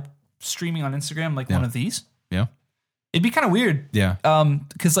live streaming on Instagram, like one of these. Yeah. It'd be kind of weird. Yeah.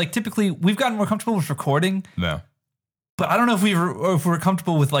 Because like typically we've gotten more comfortable with recording, No. but I don't know if we're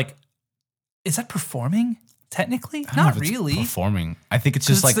comfortable with like, is that performing technically? I don't know Not if it's really. performing. I think it's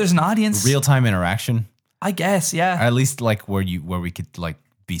just like there's an audience. real time interaction. I guess, yeah. At least like where we could like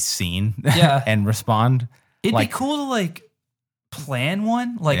be seen. Yeah. And respond. It'd like- be cool to like plan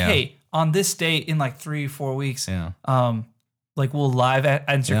one. Like, Yeah. hey, on this date in like 3-4 weeks, Yeah. like we'll live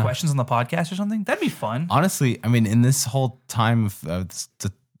answer Yeah. questions on the podcast or something. That'd be fun. Honestly, I mean, in this whole time of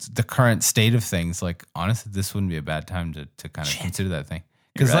the current state of things, like honestly, this wouldn't be a bad time to kind of consider that thing.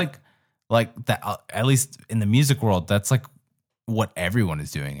 Because You're right. like that, at least in the music world, that's like what everyone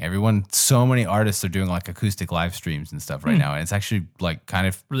is doing. So many artists are doing like acoustic live streams and stuff right now, and it's actually like kind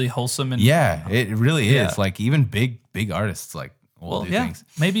of Really wholesome and yeah, it really Yeah. is. Like even big artists like will do things.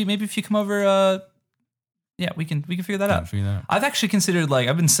 Maybe if you come over, we can figure that out. Figure that out. I've actually considered like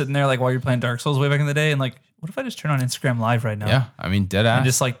I've been sitting there like while you're playing Dark Souls way back in the day, and like, what if I just turn on Instagram Live right now? Yeah, I mean, dead ass. And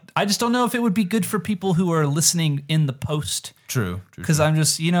just like I just don't know if it would be good for people who are listening in the post True. because I'm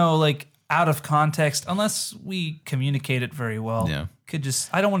just like out of context unless we communicate it very well. Yeah.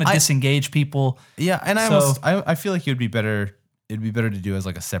 I don't want to disengage people. Yeah, and So- I feel like it'd be better to do as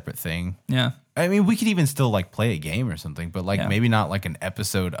like a separate thing. Yeah. I mean, we could even still like play a game or something, but like Yeah. maybe not like an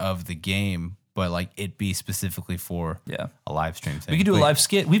episode of the game, but like it be specifically for Yeah. a live stream thing. We could do a live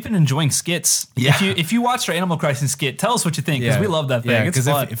skit. We've been enjoying skits. Yeah. If you watched our Animal Crossing skit, tell us what you think because we love that thing. Yeah, It's because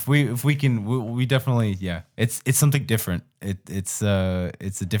fun. if we can, we definitely it's something different. It's a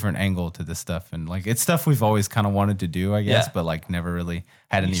different angle to this stuff, and like it's stuff we've always kind of wanted to do, I guess, Yeah. but like never really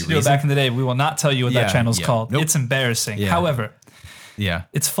had we any used to do it reason. back in the day. We will not tell you what that Yeah, channel's yeah. called. Nope. It's embarrassing. Yeah. However, Yeah,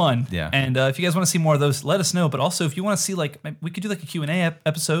 it's fun. Yeah. And if you guys want to see more of those, let us know. But also, if you want to see like we could do like a Q&A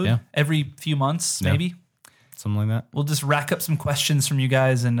episode Yeah. every few months, Yeah. maybe. something like that. We'll just rack up some questions from you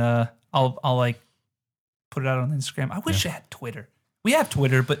guys, and I'll like put it out on Instagram. I wish I had Twitter. We have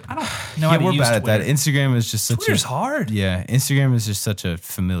Twitter, but I don't know how to we're use bad Twitter. at that. Instagram is just such Twitter's a hard. Yeah, Instagram is just such a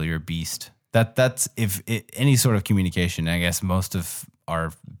familiar beast. That's any sort of communication. I guess most of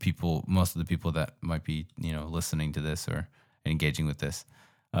the people that might be listening to this or engaging with this,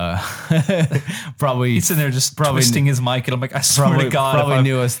 probably He's in there just twisting his mic, and I'm like, I swear to God, probably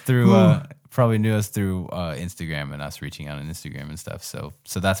knew us through Instagram and us reaching out on Instagram and stuff. So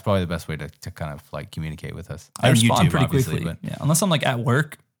that's probably the best way to kind of like communicate with us. I And respond YouTube, pretty obviously, quickly. but Yeah, unless I'm like at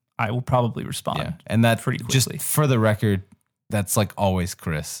work, I will probably respond. yeah, and that pretty just quickly. for the record, that's like always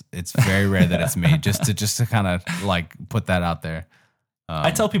Chris. It's very rare that it's me. Just to kind of like put that out there.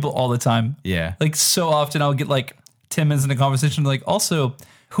 I tell people all the time. Yeah, Like so often, I'll get like 10 minutes in a conversation, like, also,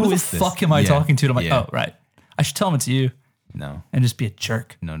 who the is this? fuck am I Yeah. talking to? And I'm like, Yeah. oh, right. I should tell them it's you no, and just be a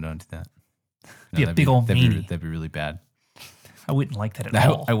jerk. don't do that. No, Be a big old meanie. That'd be really bad. I wouldn't like that at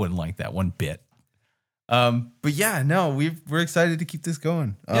all. I wouldn't like that one bit. But yeah, no, we're excited to keep this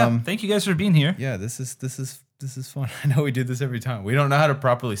going. Yeah, thank you guys for being here. Yeah, this is fun. I know we do this every time. We don't know how to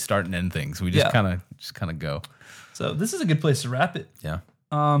properly start and end things. We just Yeah. kind of go. So this is a good place to wrap it. Yeah.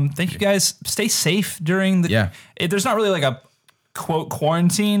 Thank you guys. Stay safe during the. Yeah. There's not really like a quote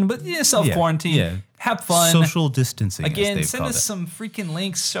quarantine, but self quarantine. Yeah. Have fun. Social distancing. as Again, they've send called us it. some freaking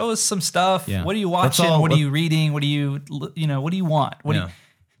links. Show us some stuff. Yeah. What are you That's watching? all- What are you reading? What do you what do you want? Yeah.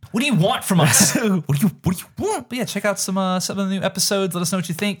 What do you want from us? What do you want? But yeah, check out some of the new episodes. Let us know what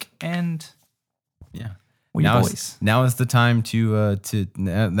you think. And Yeah. we're your Now boys. is the time to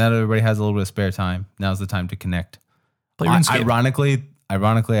now that everybody has a little bit of spare time. Now's the time to connect. Play RuneScape.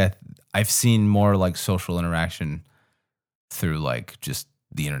 Ironically, I've seen more like social interaction through like just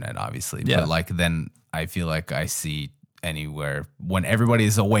the internet, obviously. Yeah. But like then I feel like I see anywhere when everybody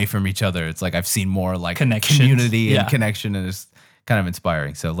is away from each other. It's like I've seen more like Connections. community Yeah. and connection, and kind of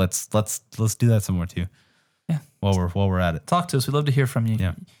inspiring. So let's do that some more too. Yeah. While we're at it. Talk to us. We'd love to hear from you.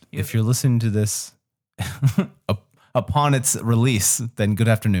 Yeah. If you're listening to this upon its release, then good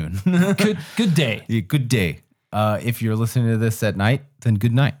afternoon. Good day. Yeah, good day. If you're listening to this at night, then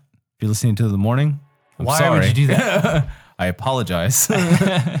good night. If you're listening to it in the morning, I'm Why sorry. would you do that? I apologize. You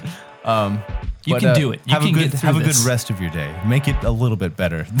can do it. You have can a good get through have a good this. rest of your day. Make it a little bit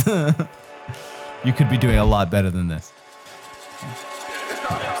better. You could be doing a lot better than this.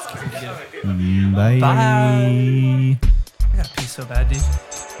 Bye. Bye. I gotta pee so bad, dude.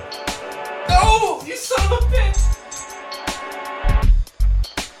 No, you son of a bitch.